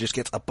Insecticon just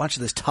gets a bunch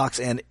of this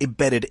toxin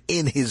embedded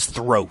in his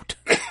throat.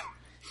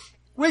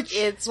 Which,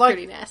 It's like,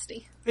 pretty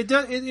nasty. it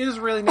is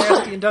really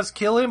nasty and does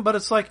kill him, but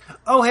it's like,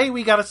 oh, hey,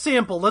 we got a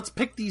sample. Let's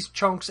pick these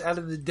chunks out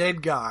of the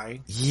dead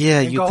guy. Yeah,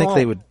 And you'd go think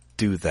they home. would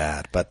do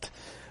that, but,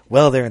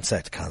 well, they're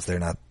Insecticons. They're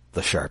not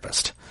the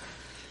sharpest.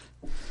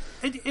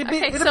 It'd Okay,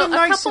 have so been a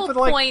nice couple if it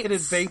had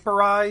points.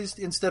 vaporized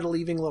instead of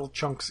leaving little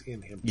chunks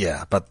in him.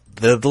 Yeah, but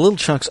the little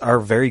chunks are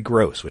very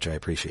gross, which I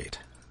appreciate.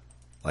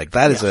 Like,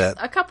 that is A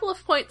couple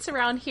of points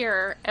around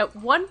here. At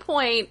one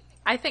point,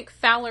 I think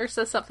Fowler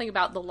says something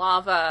about the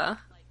lava,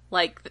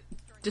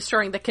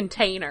 destroying the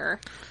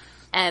container,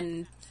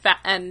 and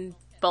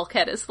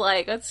Bulkhead is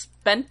like, it's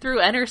been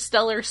through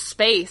interstellar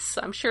space.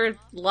 I'm sure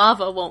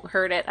lava won't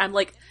hurt it. I'm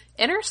like,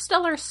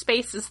 interstellar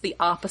space is the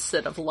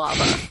opposite of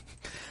lava.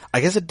 I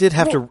guess it did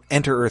have to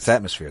enter Earth's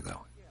atmosphere, though.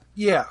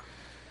 Yeah.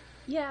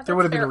 Yeah, There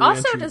would have been a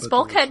Also, re-entry, does but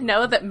Bulkhead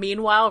know that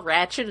meanwhile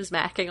Ratchet is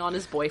macking on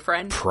his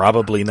boyfriend?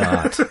 Probably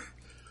not.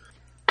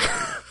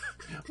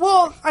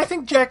 Well, I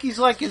think Jackie's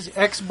like his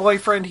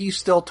ex-boyfriend he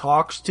still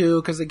talks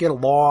to because they get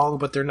along,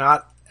 but they're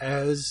not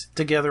as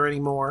together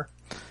anymore.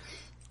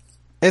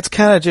 It's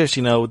kind of just,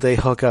 they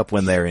hook up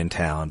when they're in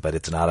town, but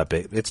it's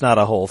not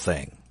a whole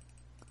thing.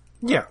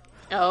 Yeah.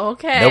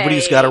 Okay.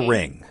 Nobody's got a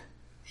ring.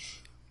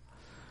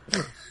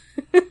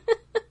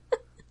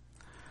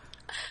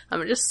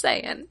 I'm just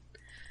saying.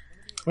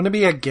 Wouldn't it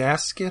be a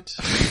gasket?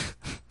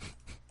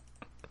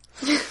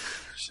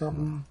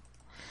 Something.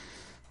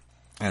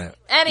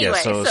 Anyway,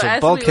 so as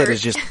Bulkhead we were,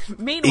 is just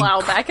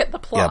meanwhile, back at the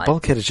plot. Yeah,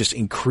 Bulkhead is just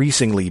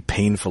increasingly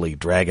painfully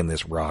dragging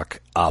this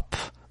rock up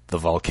the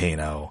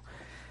volcano,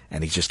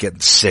 and he's just getting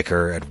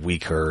sicker and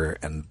weaker,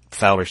 and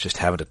Fowler's just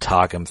having to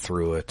talk him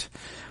through it.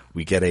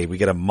 We get a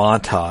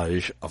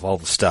montage of all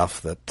the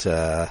stuff that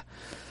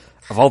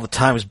of all the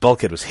times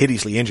Bulkhead was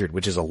hideously injured,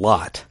 which is a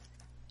lot.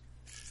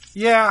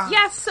 Yeah.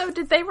 Yes, so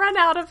did they run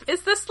out of...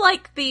 Is this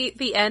like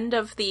the end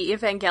of the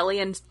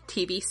Evangelion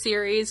TV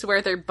series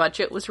where their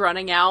budget was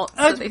running out,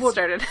 so they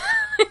started...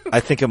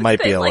 I think it might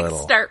be they, a like, little.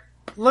 start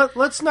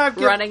Let's not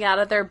get running out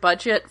of their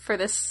budget for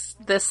this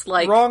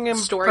like, wrong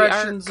story arc.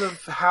 impressions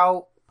of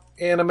how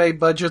anime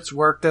budgets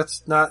work.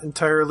 That's not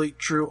entirely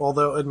true,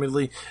 although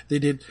admittedly they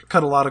did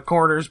cut a lot of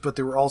corners, but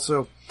there were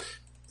also...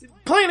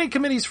 Planning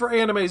committees for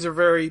animes are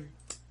very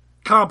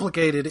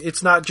complicated.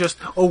 It's not just,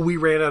 we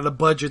ran out of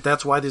budget,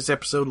 that's why this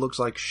episode looks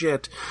like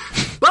shit.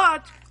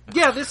 But,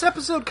 yeah, this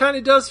episode kind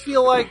of does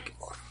feel like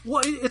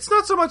Well, it's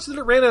not so much that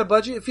it ran out of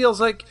budget. It feels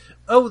like,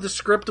 oh, the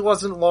script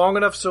wasn't long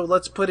enough, so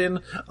let's put in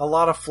a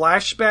lot of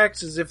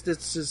flashbacks as if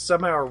this is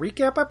somehow a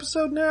recap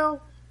episode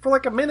now for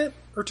like a minute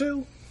or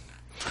two.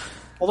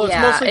 Although it's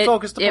mostly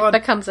focused upon it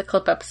becomes a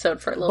clip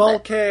episode for a little bit.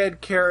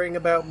 Bulkhead caring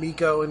about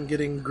Miko and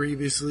getting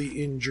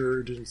grievously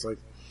injured, and it's like,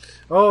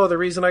 oh, the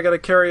reason I got to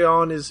carry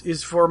on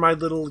is for my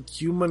little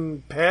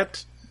human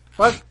pet.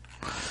 What?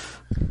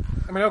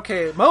 I mean,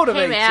 okay, it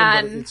motivates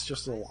him, but it's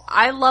just a lot.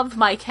 I love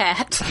my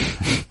cat.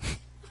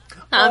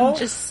 I'm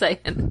just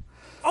saying.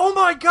 Oh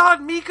my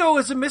god, Miko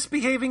is a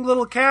misbehaving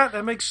little cat.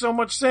 That makes so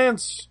much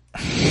sense.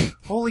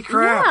 Holy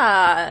crap.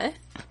 Yeah.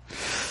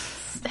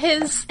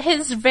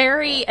 His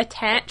very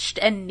attached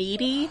and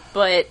needy,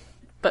 but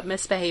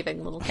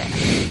misbehaving little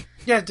cat.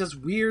 Yeah, it does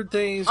weird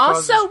things.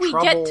 Also, we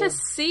trouble. get to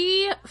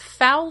see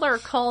Fowler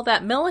call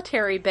that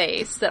military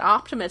base that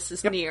Optimus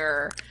is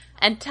near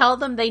and tell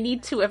them they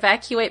need to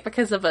evacuate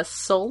because of a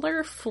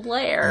solar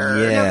flare.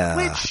 Yeah.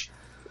 Which...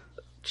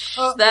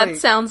 that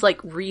sounds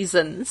like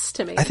reasons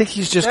to me. I think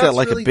he's just got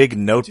like a big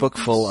notebook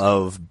full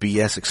of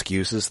BS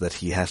excuses that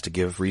he has to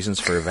give reasons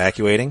for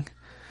evacuating.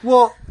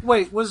 Well,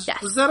 wait, was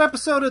that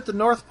episode at the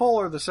North Pole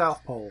or the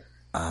South Pole?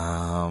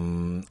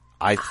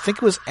 I think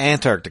it was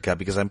Antarctica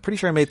because I'm pretty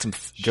sure I made some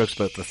jokes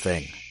about the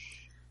thing.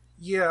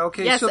 Yeah,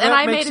 okay. Yes, so and that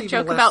I makes made a even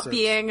joke less about sense.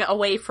 being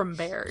away from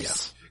bears.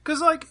 Yes. Because,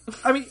 like,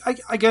 I mean,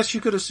 I guess you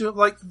could assume,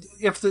 like,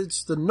 if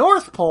it's the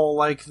North Pole,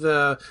 like,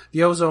 the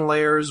ozone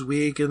layer is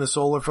weak and the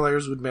solar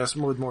flares would mess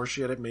with more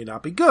shit, it may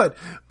not be good.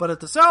 But at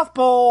the South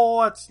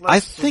Pole, it's less... I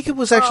think it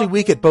was actually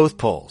weak at both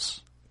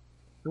poles.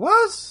 It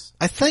was?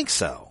 I think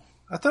so.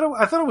 I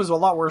thought it was a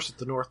lot worse at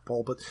the North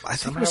Pole, but I think it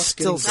somehow was it's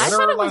still... getting I better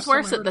thought it was last time I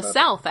worse at heard the about it.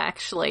 South,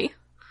 actually.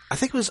 I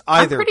think it was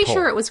either I'm pretty pole.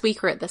 sure it was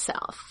weaker at the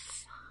South.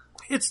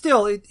 It's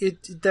still,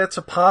 that's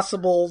a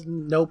possible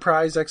no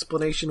prize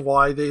explanation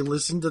why they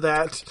listened to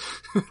that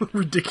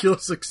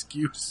ridiculous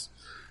excuse.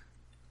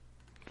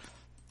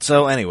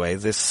 So anyway,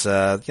 this,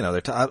 they're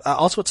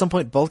also at some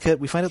point,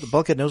 we find out that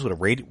Bulkhead knows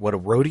what a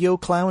rodeo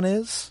clown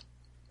is.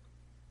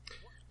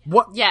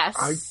 What?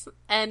 Yes,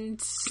 and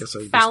guess I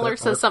missed Fowler that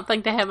says part.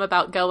 something to him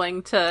about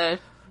going to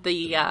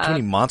the Too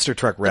many monster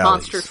truck the rallies.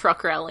 monster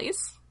truck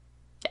rallies.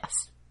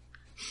 Yes.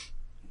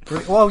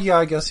 Well, yeah,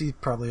 I guess he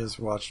probably has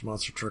watched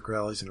monster truck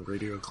rallies in a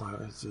radio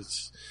clown.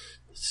 It's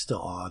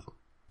still odd.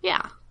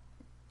 Yeah.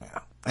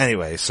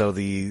 Anyway, so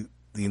the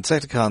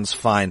Insecticons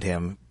find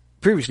him.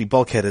 Previously,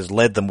 Bulkhead has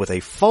led them with a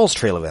false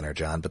trail of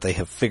Energon, but they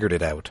have figured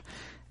it out.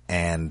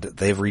 And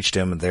they've reached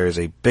him, and there's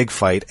a big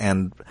fight,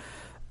 and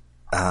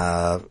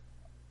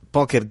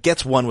Bulkhead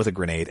gets one with a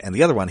grenade, and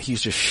the other one,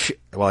 he's just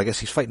I guess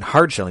he's fighting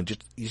hard shell, and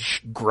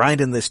he's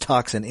grinding this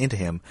toxin into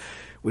him,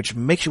 which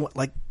makes you,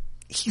 like,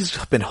 he's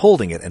been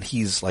holding it, and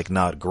he's, like,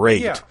 not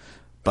great. Yeah.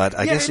 But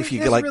I guess if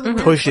you could, like, really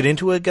push it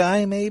into a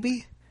guy,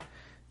 maybe?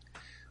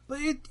 But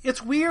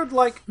it's weird,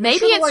 like...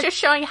 Maybe it's just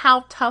showing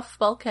how tough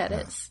Bulkhead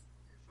is.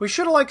 We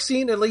should have, like,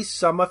 seen at least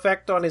some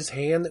effect on his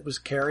hand that was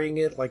carrying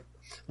it, like,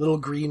 little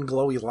green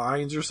glowy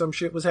lines or some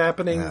shit was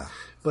happening. Yeah.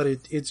 But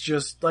it's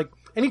just, like,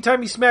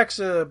 anytime he smacks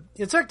a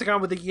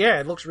Insecticon with it, yeah,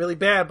 it looks really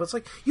bad, but it's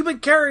like, you've been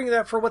carrying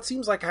that for what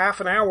seems like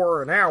half an hour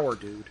or an hour,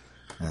 dude.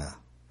 Yeah.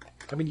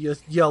 I mean, you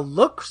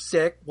look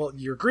sick. Well,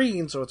 you're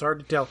green, so it's hard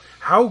to tell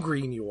how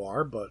green you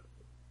are, but...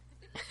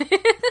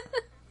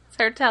 It's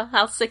hard to tell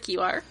how sick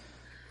you are.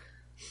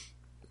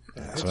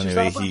 So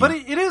anyway, But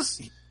it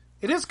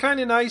is kind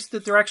of nice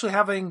that they're actually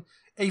having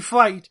a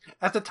fight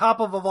at the top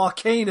of a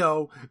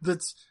volcano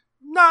that's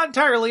not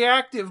entirely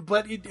active,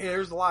 but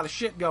there's a lot of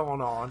shit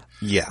going on.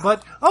 Yeah.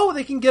 But,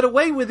 they can get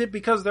away with it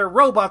because they're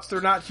robots.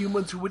 They're not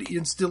humans who would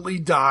instantly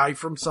die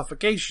from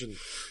suffocation.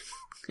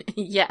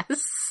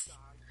 Yes.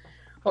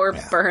 Or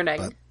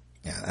burning.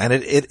 And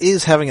it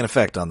is having an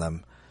effect on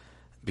them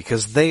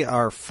because they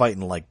are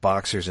fighting like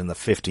boxers in the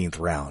 15th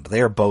round. They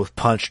are both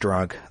punch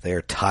drunk. They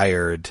are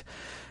tired.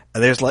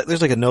 And there's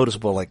like a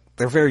noticeable, like,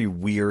 they're very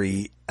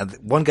weary, and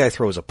one guy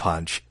throws a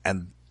punch,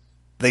 and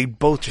they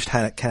both just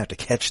kind of have to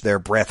catch their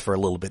breath for a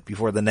little bit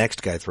before the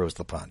next guy throws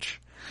the punch.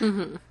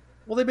 Mm-hmm.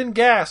 Well, they've been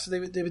gassed.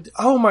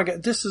 Oh my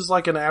god, this is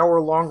like an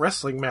hour-long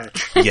wrestling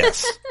match.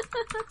 Yes.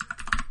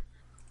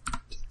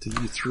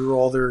 You threw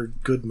all their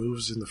good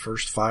moves in the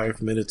first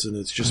 5 minutes, and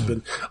it's just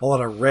been a lot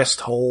of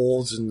rest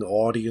holds and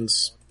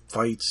audience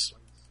fights,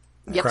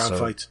 crowd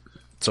fights.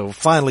 So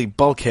finally,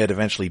 Bulkhead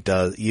eventually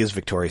he is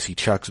victorious. He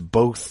chucks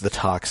both the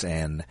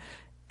toxin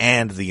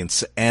and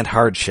and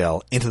hard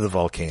shell into the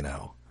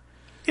volcano.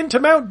 Into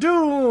Mount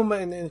Doom,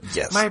 and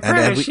yes. my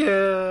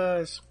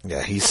precious.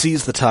 He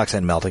sees the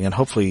toxin melting, and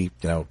hopefully,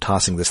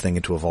 tossing this thing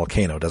into a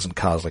volcano doesn't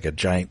cause like a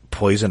giant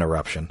poison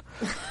eruption.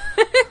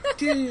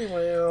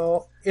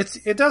 Well,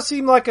 it does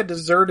seem like a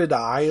deserted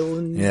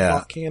island,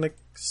 volcanic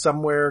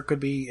somewhere.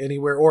 Could be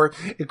anywhere, or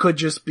it could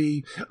just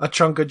be a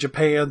chunk of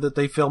Japan that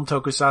they film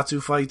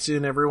tokusatsu fights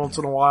in every once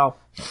in a while.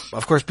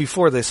 Of course,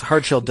 before this,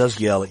 Hardshell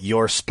does yell,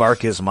 "Your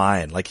spark is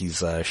mine," like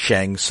he's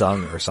Shang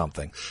Tsung or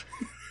something.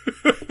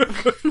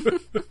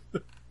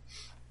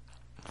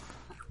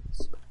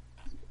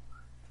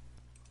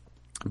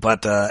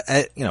 But,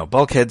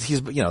 Bulkhead,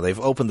 they've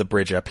opened the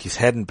bridge up, he's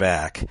heading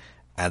back,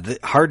 and the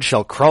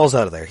Hardshell crawls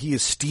out of there. He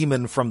is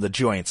steaming from the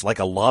joints like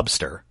a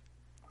lobster.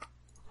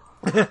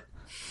 Yes.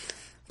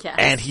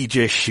 And he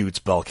just shoots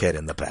Bulkhead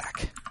in the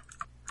back.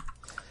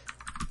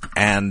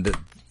 And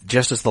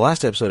just as the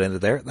last episode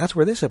ended there, that's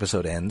where this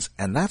episode ends,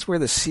 and that's where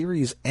the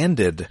series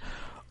ended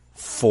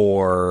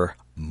for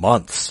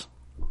months.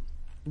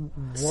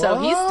 So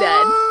he's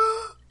dead.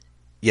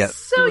 Yeah.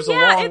 So was a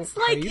yeah, long it's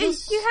like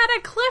hiatus? you had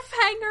a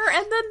cliffhanger,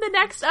 and then the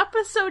next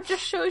episode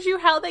just shows you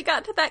how they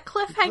got to that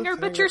cliffhanger,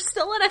 but you're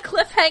still in a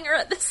cliffhanger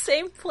at the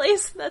same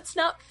place. That's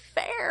not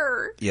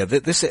fair. Yeah,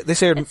 this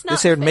aired It's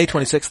not May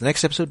fair. 26th. The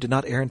next episode did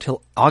not air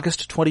until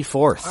August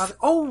 24th.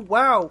 Oh,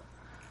 wow.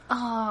 Oh,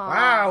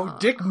 Wow,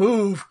 dick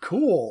move.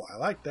 Cool. I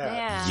like that.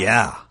 yeah.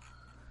 Yeah.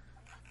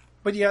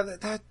 But yeah,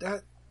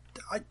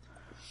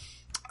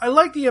 I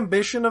like the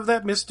ambition of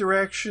that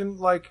misdirection.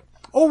 Like,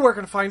 oh, we're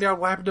going to find out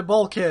what happened to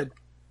Bulkhead.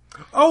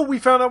 Oh, we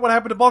found out what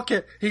happened to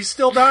Bulkhead. He's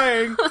still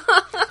dying.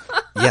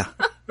 Yeah.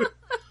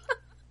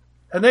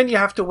 And then you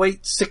have to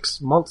wait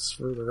 6 months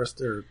for the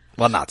rest of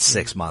Well, not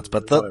 6 months,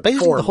 but Whatever,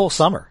 basically 4 the whole months.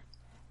 summer.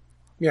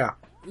 Yeah.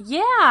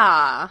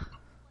 Yeah.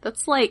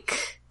 That's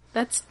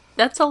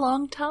a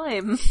long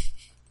time.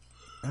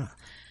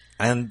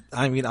 And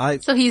I mean,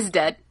 So he's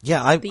dead.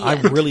 I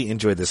end. really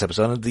enjoyed this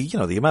episode, and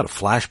the amount of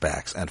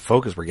flashbacks and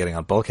focus we're getting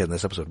on Bulkhead in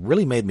this episode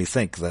really made me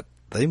think that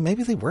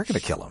maybe they were going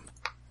to kill him.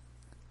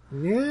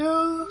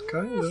 Yeah,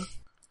 kind of.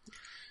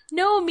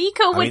 No,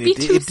 Miko would be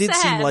too it did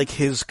sad. seem like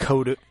his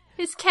code.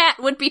 His cat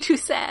would be too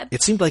sad.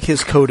 It seemed like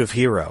his code of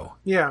hero.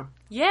 Yeah.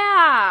 Yeah,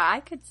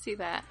 I could see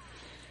that.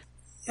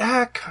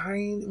 Yeah,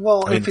 kind.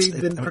 Well, I mean, if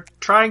he'd been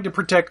trying to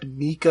protect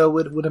Miko,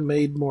 it would have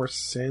made more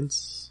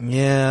sense.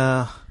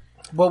 Yeah.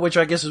 Well, which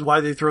I guess is why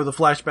they throw the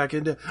flashback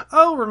into.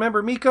 Oh,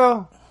 remember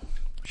Miko?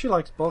 She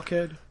likes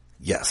Bulkhead.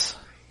 Yes.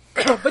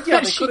 But yeah,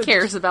 they She could have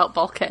cares about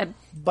Bulkhead.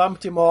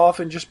 bumped him off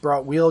and just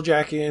brought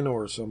Wheeljack in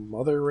or some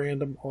other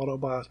random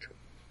Autobot.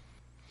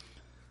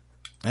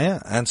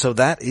 Yeah, and so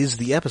that is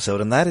the episode,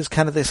 and that is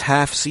kind of this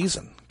half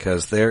season,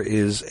 because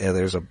there's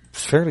a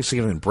fairly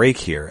significant break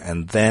here,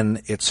 and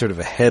then it's sort of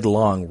a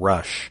headlong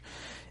rush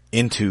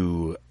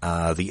into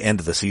the end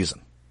of the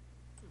season.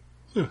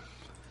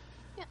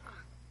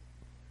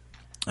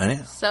 And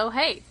yeah. So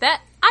hey,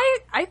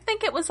 I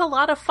think it was a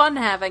lot of fun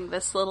having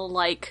this little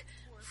like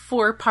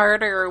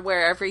 4-parter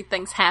where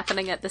everything's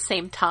happening at the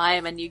same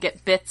time and you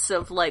get bits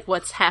of like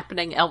what's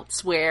happening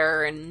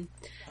elsewhere and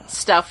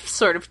stuff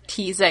sort of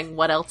teasing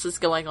what else is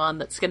going on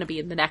that's going to be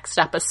in the next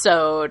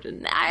episode.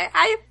 And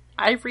I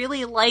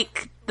really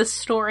like the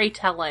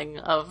storytelling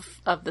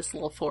of this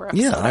little 4-episode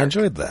Yeah, I arc.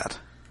 enjoyed that.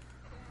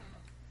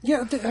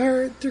 Yeah,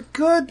 they're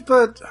good,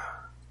 but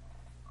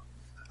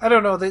I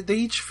don't know. They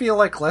each feel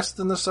like less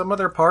than the sum of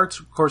their parts.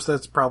 Of course,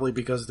 that's probably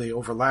because they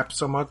overlap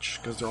so much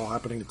because they're all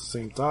happening at the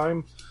same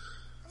time.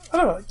 I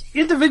don't know.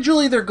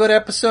 Individually, they're good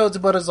episodes,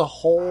 but as a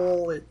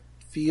whole, it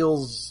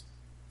feels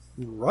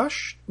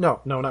rushed. No,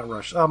 not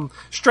rushed.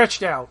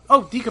 Stretched out.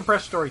 Oh,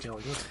 decompressed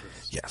storytelling. That's what it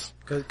is. Yes.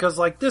 Because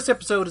like this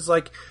episode is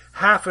like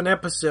half an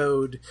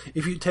episode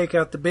if you take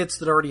out the bits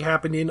that already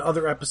happened in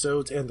other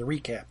episodes and the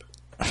recap.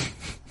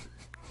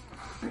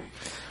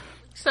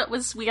 So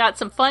we got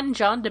some fun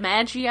John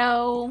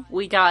DiMaggio,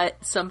 we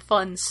got some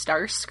fun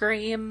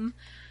Starscream,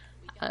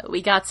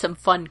 we got some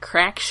fun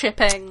crack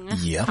shipping,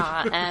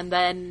 Yeah. and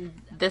then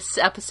this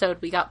episode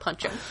we got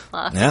punching.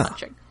 Yeah.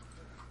 Punching.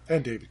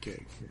 And David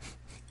Cage.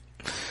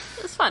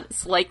 It was fun.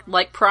 It's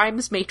like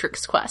Prime's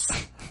Matrix Quest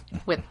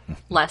with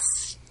less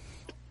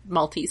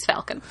Maltese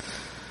Falcon.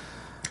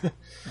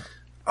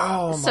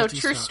 Oh, So Maltese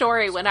true Falcon.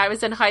 story, when I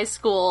was in high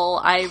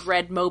school, I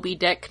read Moby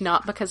Dick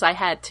not because I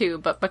had to,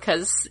 but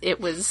because it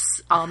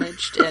was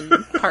homaged in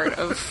part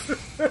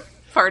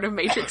of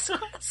Matrix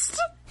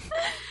Quest.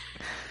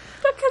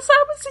 Because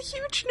I was a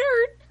huge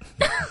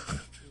nerd.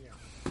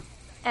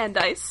 And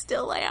I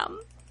still am.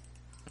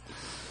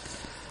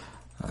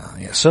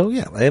 It's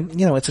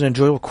an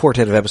enjoyable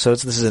quartet of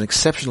episodes. This is an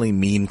exceptionally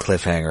mean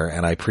cliffhanger,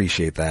 and I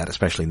appreciate that,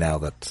 especially now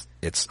that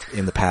it's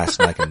in the past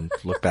and I can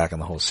look back on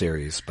the whole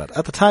series. But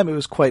at the time, it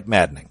was quite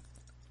maddening.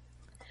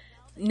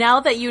 Now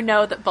that you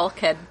know that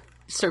Bulkhead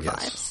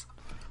survives.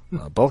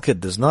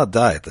 Bulkhead does not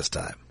die at this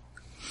time.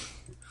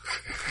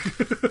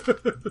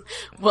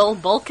 Will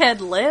Bulkhead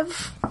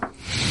live?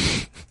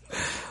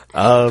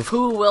 Of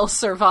Who will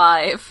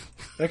survive?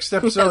 Next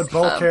episode,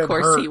 Bulkhead Of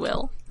course hurt. he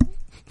will.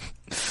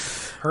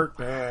 Hurt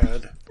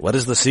bad. what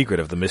is the secret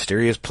of the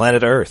mysterious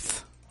planet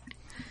Earth?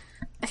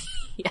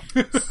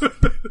 Yes.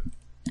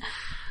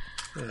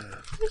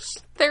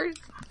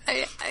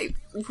 I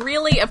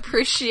really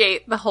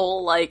appreciate the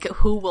whole, like,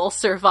 who will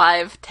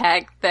survive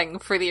tag thing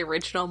for the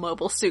original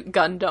Mobile Suit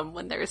Gundam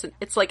when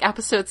it's like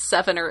episode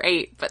 7 or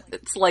 8, but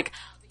it's like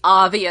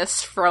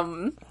obvious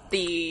from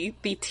the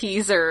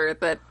teaser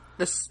that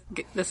this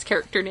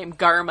character named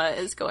Garma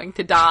is going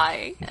to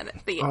die, and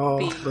at the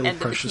little end of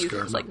the precious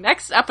teaser it's Garma. like,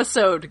 next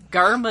episode,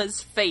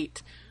 Garma's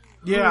fate.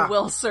 Yeah. Who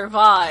will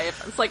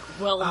survive? It's like,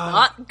 well,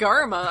 not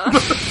Garma.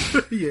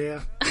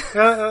 Yeah.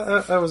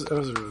 That was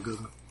a real good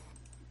one.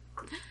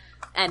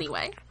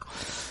 Anyway.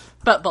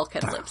 But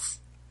Bulkhead lives.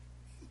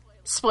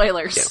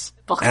 Spoilers. Yes.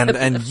 Bulkhead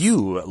And lives.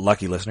 you,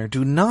 lucky listener,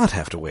 do not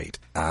have to wait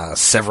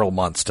several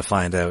months to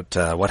find out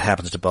what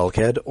happens to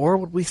Bulkhead or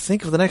what we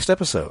think of the next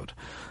episode.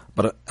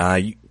 But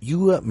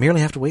you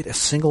merely have to wait a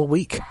single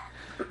week.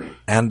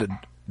 And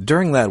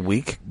during that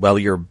week, while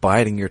you're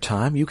biding your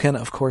time, you can,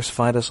 of course,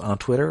 find us on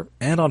Twitter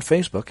and on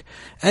Facebook,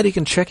 and you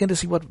can check in to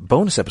see what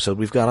bonus episode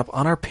we've got up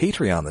on our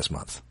Patreon this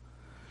month.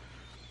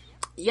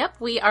 Yep,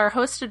 we are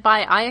hosted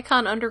by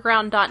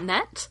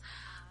iaconunderground.net,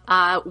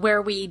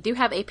 where we do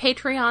have a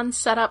Patreon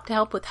set up to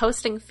help with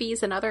hosting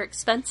fees and other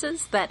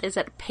expenses. That is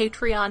at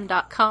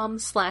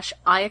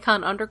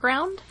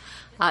patreon.com/iaconunderground.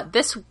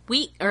 This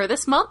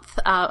month,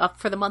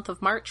 for the month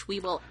of March, we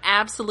will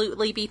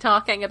absolutely be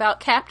talking about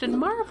Captain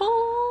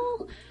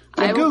Marvel.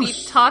 I will be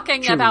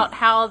talking about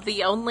how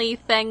the only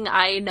thing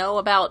I know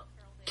about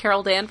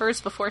Carol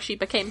Danvers before she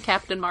became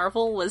Captain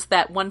Marvel was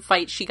that one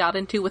fight she got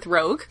into with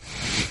Rogue.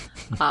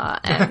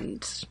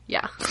 And,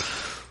 yeah.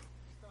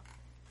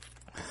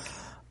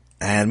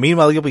 And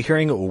meanwhile, you'll be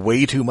hearing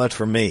way too much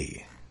from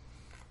me.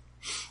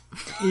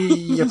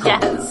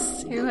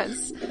 Yes, who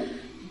has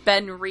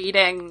been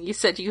reading, you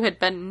said you had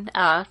been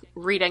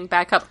reading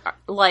back up,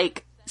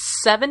 like,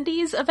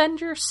 70s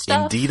Avengers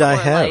stuff? Indeed I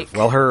have. Like...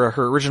 Well, her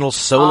original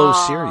solo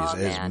series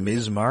as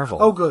Ms. Marvel.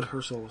 Oh, good,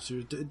 her solo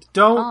series.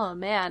 Oh,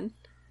 man.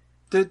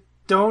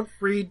 Don't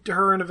read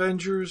her in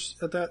Avengers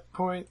at that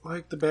point,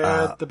 like the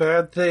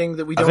bad thing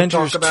that we don't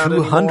Avengers talk about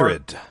 200.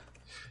 anymore.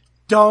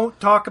 Don't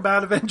talk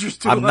about Avengers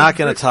 200. I'm not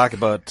going to talk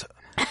about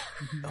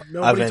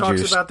Nobody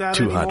Avengers talks about that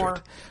 200. anymore.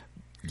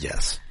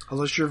 Yes.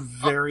 Unless you're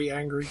very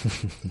angry.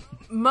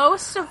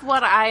 Most of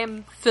what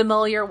I'm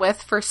familiar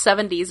with for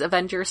 70s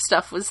Avengers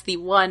stuff was the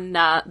one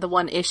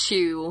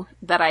issue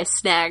that I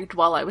snagged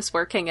while I was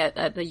working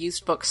at a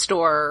used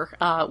bookstore,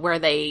 where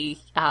they,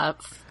 I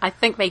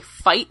think they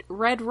fight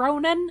Red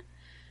Ronin.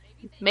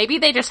 Maybe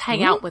they just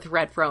hang out with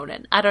Red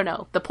Ronin. I don't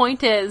know. The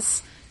point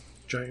is,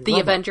 the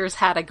Avengers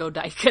had a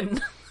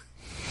Godaiken.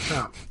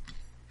 Oh.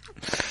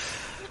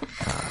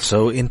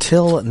 So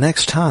until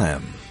next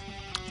time,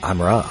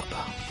 I'm Rob.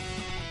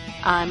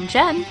 I'm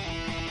Jen.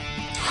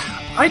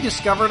 I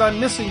discovered I'm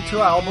missing 2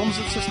 albums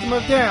of System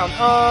of a Down.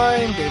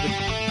 I'm David.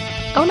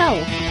 Oh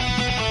no.